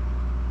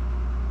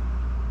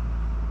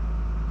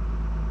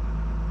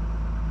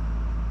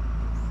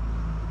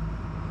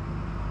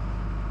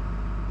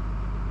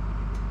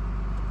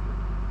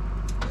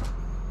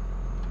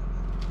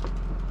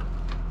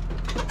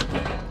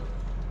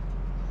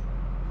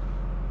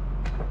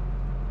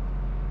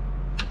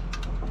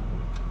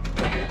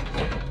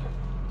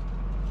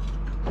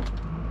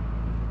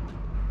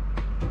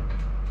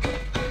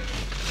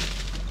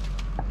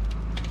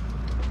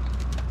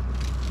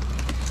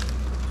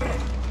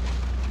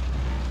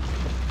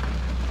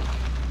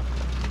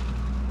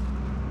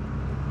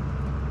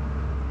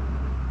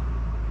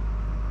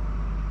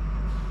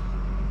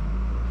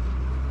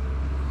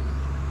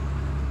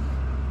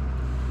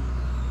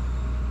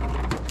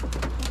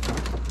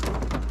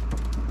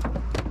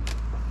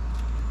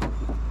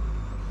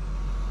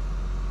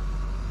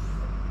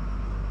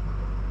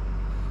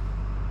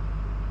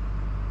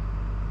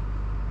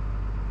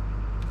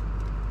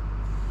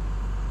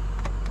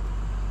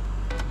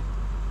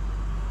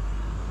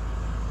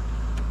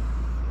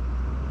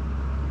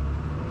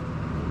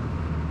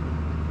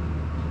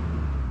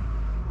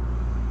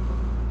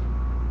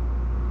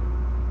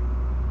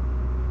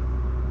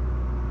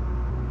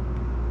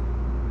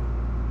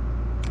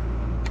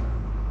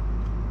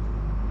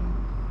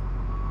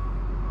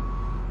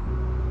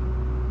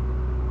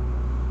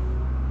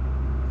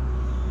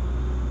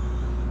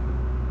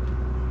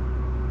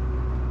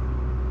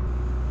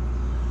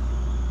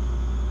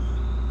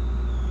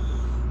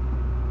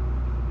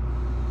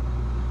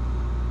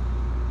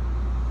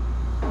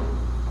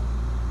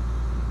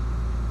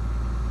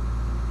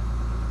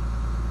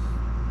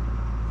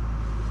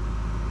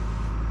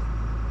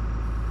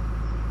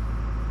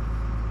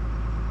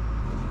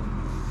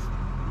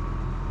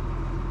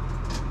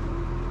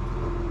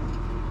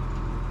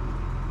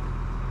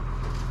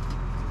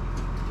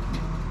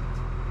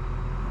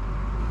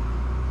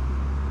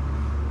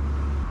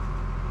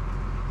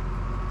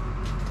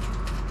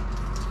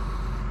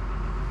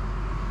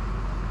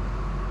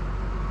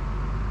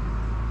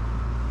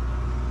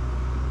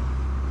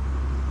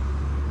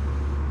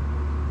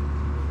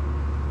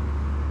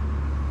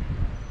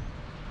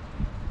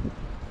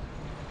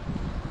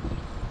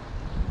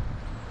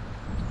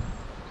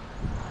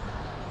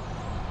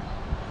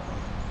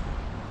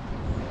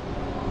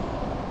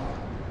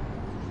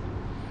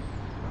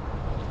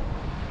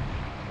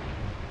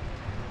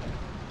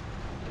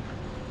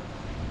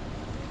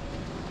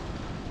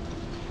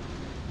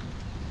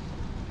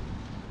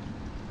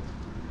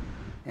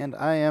 And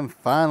I am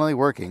finally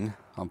working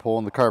on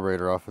pulling the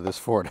carburetor off of this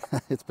Ford.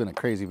 It's been a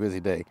crazy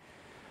busy day.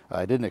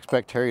 I didn't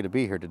expect Terry to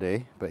be here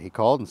today, but he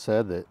called and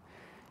said that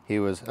he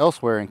was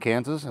elsewhere in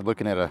Kansas and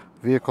looking at a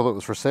vehicle that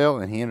was for sale,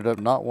 and he ended up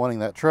not wanting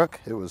that truck.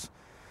 It was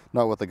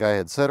not what the guy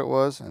had said it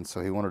was, and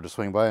so he wanted to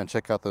swing by and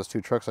check out those 2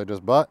 trucks I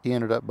just bought. He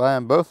ended up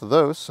buying both of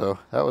those, so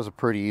that was a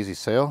pretty easy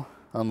sale.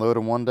 Unload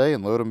them one day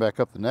and load them back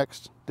up the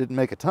next. Didn't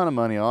make a ton of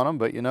money on them,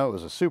 but you know, it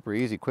was a super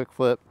easy, quick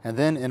flip. And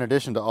then in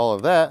addition to all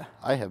of that,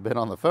 I have been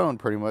on the phone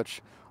pretty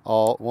much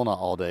all, well, not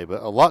all day,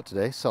 but a lot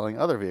today, selling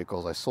other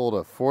vehicles. I sold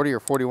a 40 or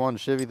 41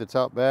 Chevy that's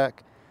out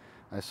back.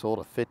 I sold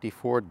a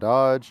 54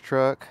 Dodge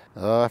truck.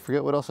 I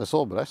forget what else I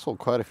sold, but I sold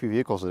quite a few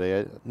vehicles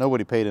today.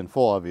 Nobody paid in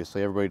full,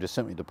 obviously. Everybody just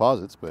sent me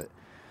deposits, but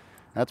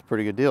that's a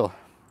pretty good deal.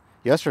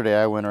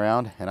 Yesterday I went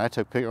around and I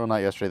took pictures, well, not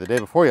yesterday, the day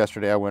before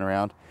yesterday I went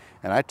around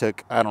and I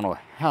took, I don't know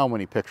how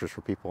many pictures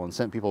for people and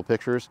sent people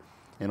pictures,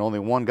 and only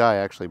one guy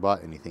actually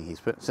bought anything. He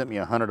sent me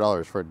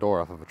 $100 for a door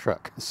off of a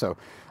truck. So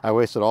I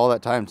wasted all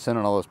that time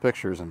sending all those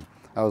pictures, and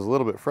I was a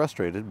little bit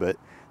frustrated, but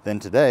then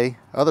today,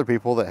 other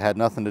people that had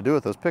nothing to do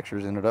with those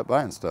pictures ended up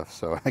buying stuff,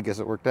 so I guess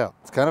it worked out.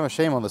 It's kind of a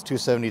shame on this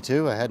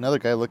 272. I had another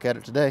guy look at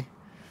it today.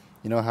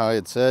 You know how I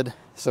had said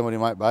somebody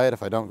might buy it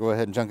if I don't go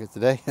ahead and junk it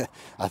today?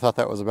 I thought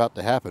that was about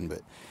to happen,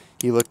 but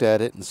he looked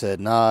at it and said,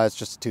 nah, it's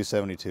just a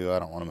 272. I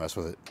don't want to mess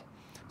with it.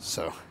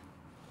 So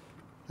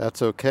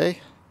that's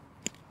okay.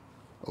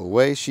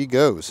 Away she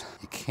goes.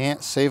 You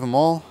can't save them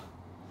all,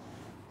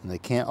 and they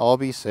can't all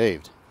be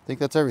saved. I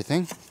think that's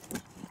everything.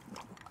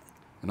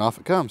 And off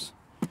it comes.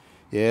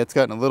 Yeah, it's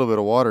gotten a little bit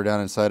of water down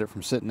inside it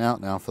from sitting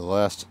out now for the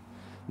last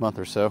month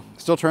or so.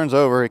 Still turns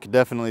over. It could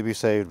definitely be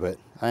saved, but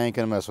I ain't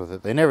gonna mess with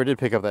it. They never did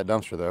pick up that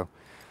dumpster though.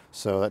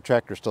 So that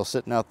tractor's still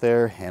sitting out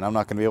there, and I'm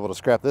not gonna be able to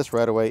scrap this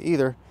right away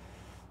either.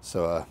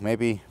 So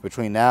maybe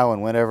between now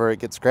and whenever it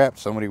gets scrapped,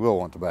 somebody will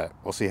want to buy it.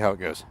 We'll see how it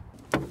goes.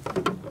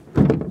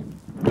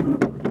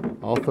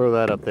 I'll throw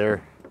that up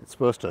there. It's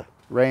supposed to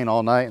rain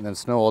all night and then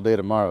snow all day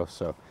tomorrow,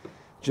 so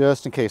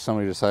just in case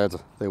somebody decides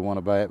they want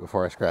to buy it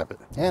before I scrap it.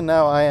 And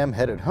now I am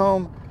headed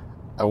home.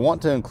 I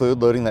want to include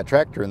loading that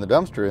tractor in the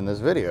dumpster in this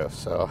video,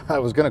 so I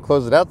was going to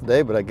close it out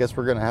today, but I guess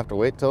we're going to have to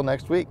wait till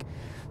next week.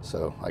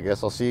 So I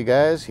guess I'll see you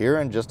guys here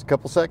in just a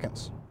couple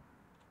seconds.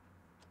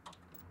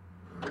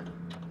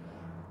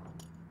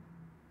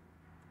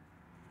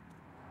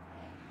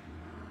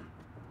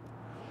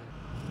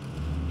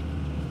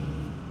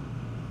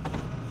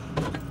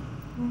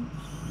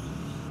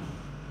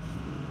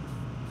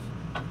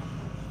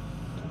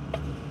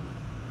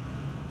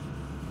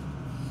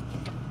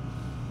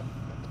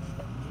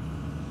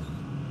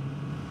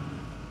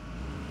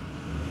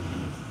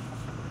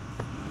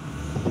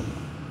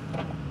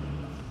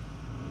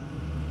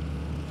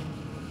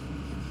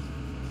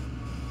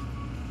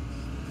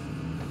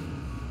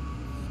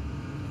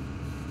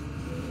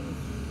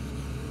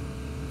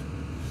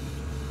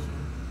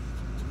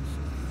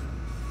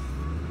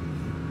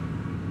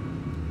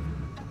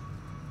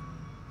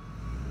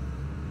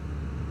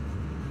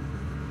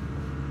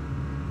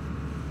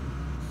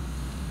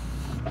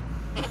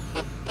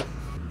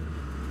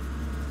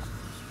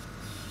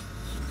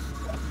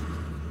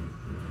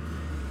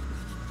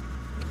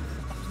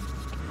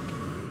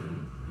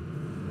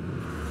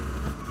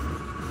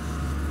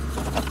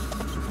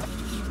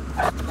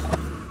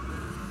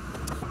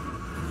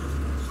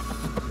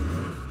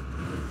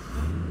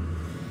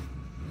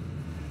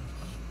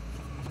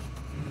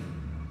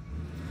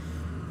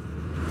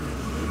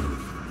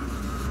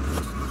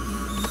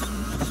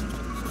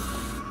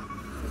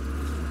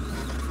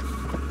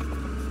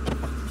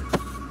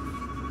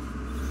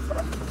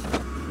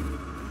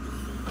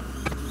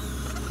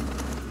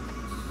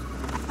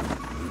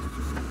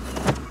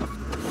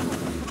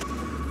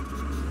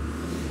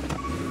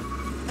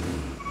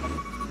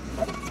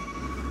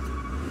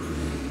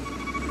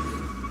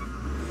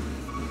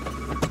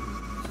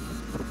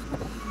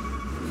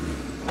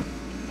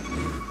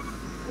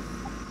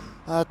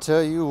 I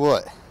tell you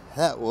what,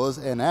 that was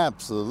an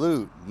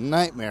absolute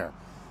nightmare.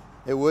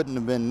 It wouldn't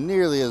have been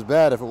nearly as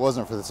bad if it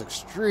wasn't for this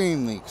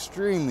extremely,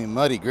 extremely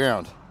muddy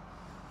ground.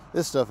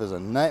 This stuff is a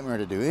nightmare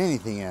to do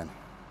anything in.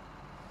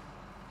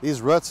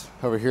 These ruts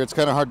over here, it's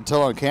kind of hard to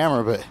tell on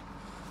camera, but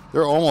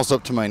they're almost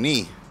up to my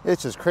knee.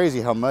 It's just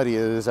crazy how muddy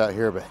it is out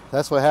here, but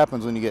that's what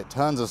happens when you get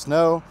tons of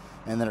snow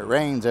and then it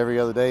rains every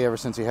other day ever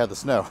since you had the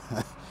snow.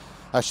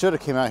 I should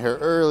have came out here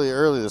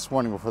early this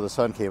morning before the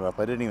sun came up.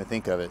 I didn't even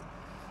think of it.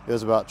 It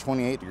was about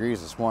 28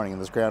 degrees this morning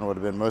and this ground would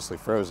have been mostly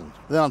frozen.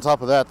 Then on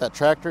top of that, that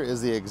tractor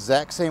is the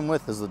exact same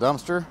width as the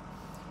dumpster,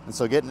 and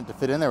so getting it to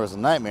fit in there was a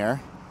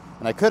nightmare.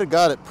 And I could have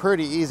got it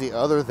pretty easy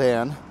other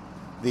than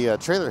the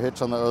trailer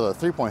hitch on or the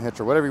 3-point hitch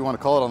or whatever you want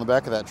to call it on the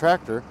back of that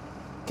tractor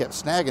kept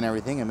snagging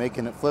everything and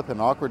making it flip in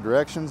awkward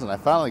directions, and I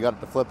finally got it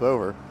to flip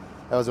over.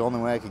 That was the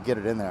only way I could get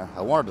it in there.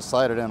 I wanted to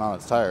slide it in on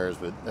its tires,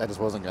 but that just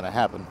wasn't going to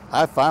happen.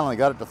 I finally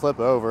got it to flip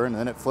over, and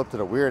then it flipped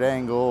at a weird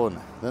angle, and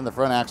then the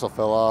front axle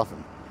fell off,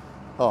 and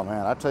oh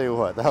man, I tell you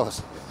what, that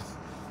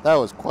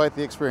was quite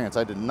the experience.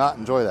 I did not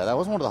enjoy that. That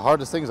was one of the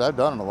hardest things I've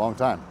done in a long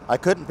time. I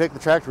couldn't pick the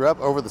tractor up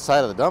over the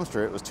side of the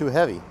dumpster. It was too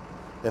heavy.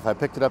 If I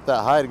picked it up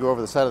that high to go over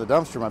the side of the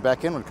dumpster, my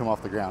back end would come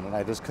off the ground, and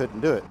I just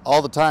couldn't do it.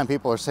 All the time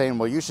people are saying,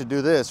 well, you should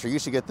do this, or you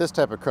should get this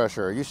type of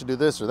crusher, or you should do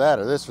this or that,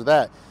 or this or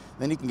that.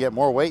 Then you can get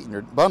more weight in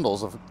your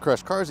bundles of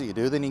crushed cars that you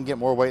do, then you can get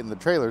more weight in the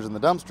trailers and the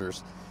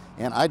dumpsters.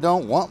 And I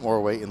don't want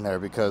more weight in there,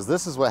 because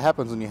this is what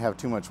happens when you have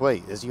too much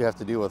weight, is you have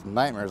to deal with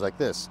nightmares like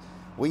this.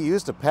 We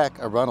used to pack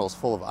our bundles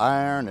full of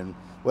iron and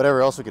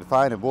whatever else we could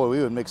find, and boy, we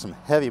would make some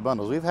heavy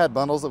bundles. We've had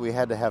bundles that we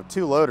had to have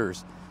 2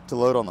 loaders to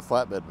load on the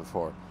flatbed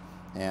before.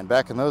 And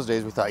back in those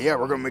days, we thought, yeah,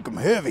 we're going to make them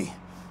heavy.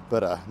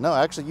 But no,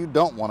 actually, you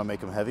don't want to make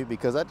them heavy,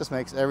 because that just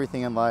makes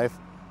everything in life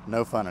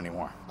no fun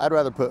anymore. I'd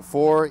rather put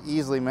 4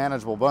 easily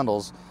manageable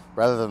bundles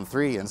rather than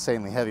 3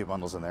 insanely heavy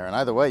bundles in there. And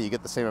either way, you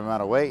get the same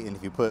amount of weight, and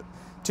if you put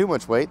too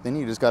much weight, then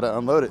you just got to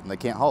unload it and they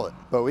can't haul it.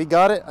 But we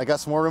got it. I got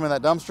some more room in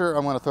that dumpster.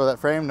 I'm going to throw that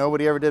frame.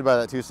 Nobody ever did buy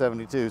that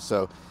 272,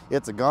 so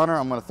it's a goner.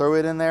 I'm going to throw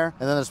it in there.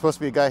 And then there's supposed to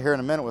be a guy here in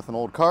a minute with an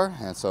old car,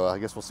 and so I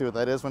guess we'll see what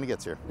that is when he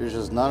gets here. There's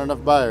just not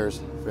enough buyers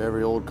for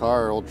every old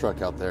car or old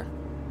truck out there.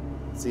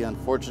 It's the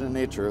unfortunate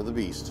nature of the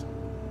beast.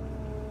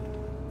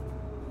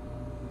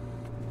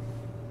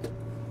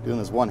 Doing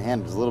this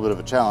one-handed is a little bit of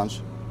a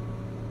challenge,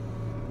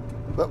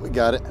 but we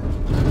got it.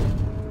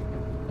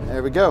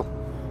 There we go.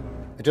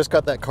 I just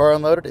got that car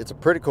unloaded. It's a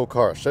pretty cool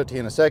car. I'll show it to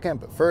you in a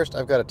second, but first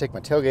I've got to take my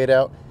tailgate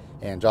out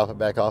and drop it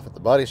back off at the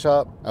body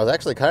shop. I was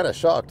actually kind of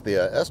shocked.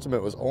 The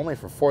estimate was only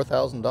for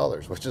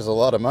 $4,000, which is a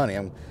lot of money.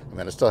 I mean,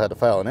 I still had to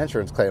file an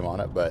insurance claim on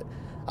it, but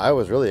I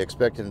was really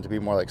expecting it to be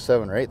more like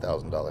 $7,000 or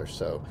 $8,000.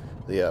 So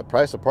the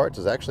price of parts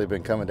has actually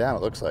been coming down,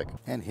 it looks like.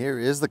 And here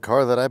is the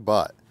car that I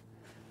bought.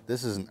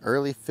 This is an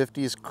early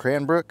 50s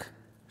Cranbrook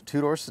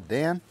 2-door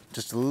sedan.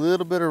 Just a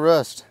little bit of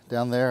rust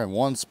down there in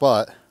one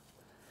spot.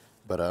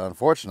 But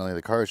unfortunately,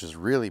 the car is just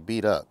really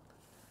beat up.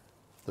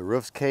 The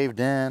roof's caved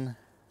in,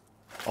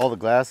 all the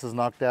glass is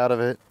knocked out of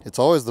it. It's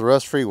always the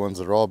rust-free ones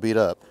that are all beat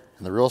up,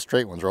 and the real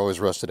straight ones are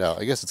always rusted out.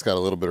 I guess it's got a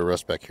little bit of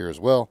rust back here as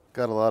well.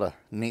 Got a lot of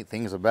neat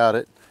things about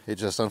it. It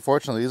just,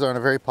 unfortunately, these aren't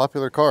a very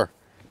popular car.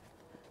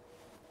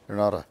 They're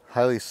not a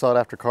highly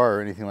sought-after car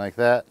or anything like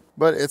that,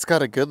 but it's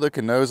got a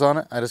good-looking nose on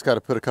it. I just got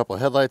to put a couple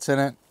of headlights in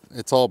it.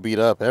 It's all beat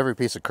up. Every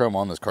piece of chrome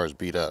on this car is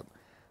beat up.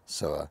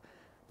 So,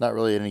 not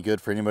really any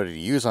good for anybody to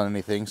use on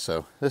anything,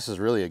 so this is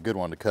really a good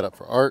one to cut up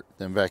for art.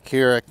 Then back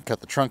here, I can cut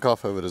the trunk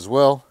off of it as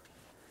well.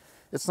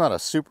 It's not a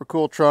super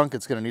cool trunk.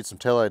 It's going to need some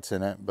taillights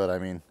in it, but I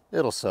mean,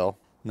 it'll sell.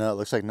 No, it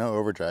looks like no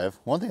overdrive.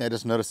 One thing I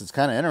just noticed that's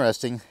kind of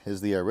interesting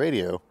is the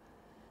radio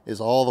is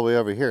all the way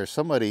over here.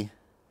 Somebody,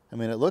 I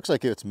mean, it looks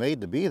like it's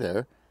made to be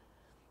there,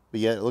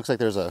 but yet it looks like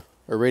there's a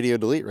radio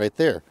delete right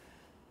there.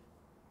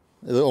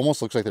 It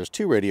almost looks like there's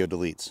 2 radio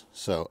deletes.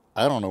 So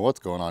I don't know what's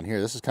going on here.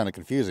 This is kind of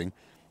confusing.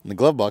 And the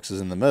glove box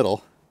is in the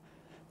middle,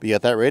 but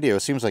yet that radio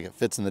seems like it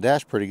fits in the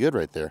dash pretty good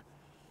right there.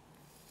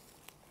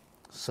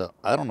 So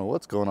I don't know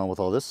what's going on with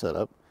all this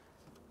setup.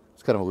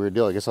 It's kind of a weird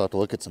deal. I guess I'll have to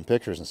look at some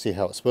pictures and see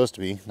how it's supposed to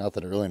be, not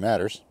that it really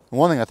matters. And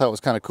one thing I thought was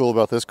kind of cool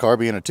about this car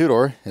being a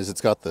 2-door is it's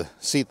got the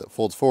seat that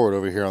folds forward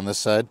over here on this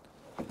side.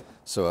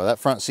 So that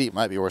front seat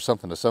might be worth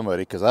something to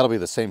somebody, because that'll be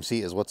the same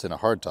seat as what's in a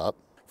hardtop.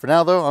 For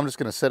now though, I'm just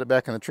going to set it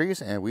back in the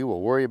trees and we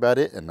will worry about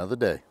it another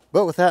day.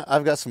 But with that,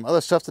 I've got some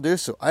other stuff to do,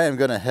 so I am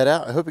going to head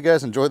out. I hope you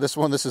guys enjoyed this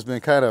one. This has been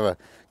kind of a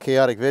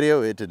chaotic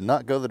video. It did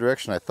not go the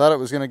direction I thought it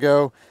was going to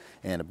go,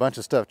 and a bunch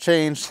of stuff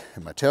changed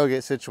in my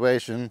tailgate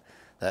situation,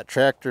 that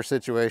tractor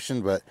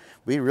situation, but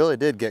we really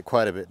did get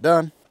quite a bit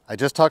done. I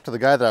just talked to the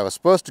guy that I was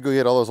supposed to go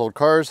get all those old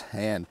cars,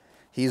 and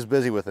he's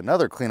busy with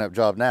another cleanup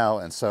job now,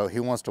 and so he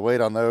wants to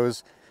wait on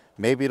those.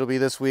 Maybe it'll be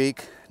this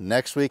week,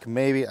 next week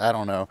maybe, I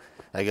don't know.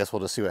 I guess we'll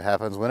just see what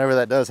happens. Whenever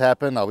that does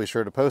happen, I'll be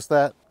sure to post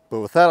that. But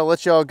with that, I'll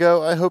let you all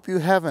go. I hope you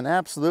have an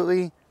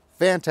absolutely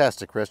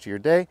fantastic rest of your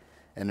day.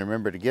 And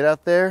remember to get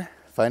out there,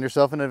 find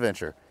yourself an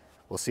adventure.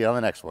 We'll see you on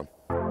the next one.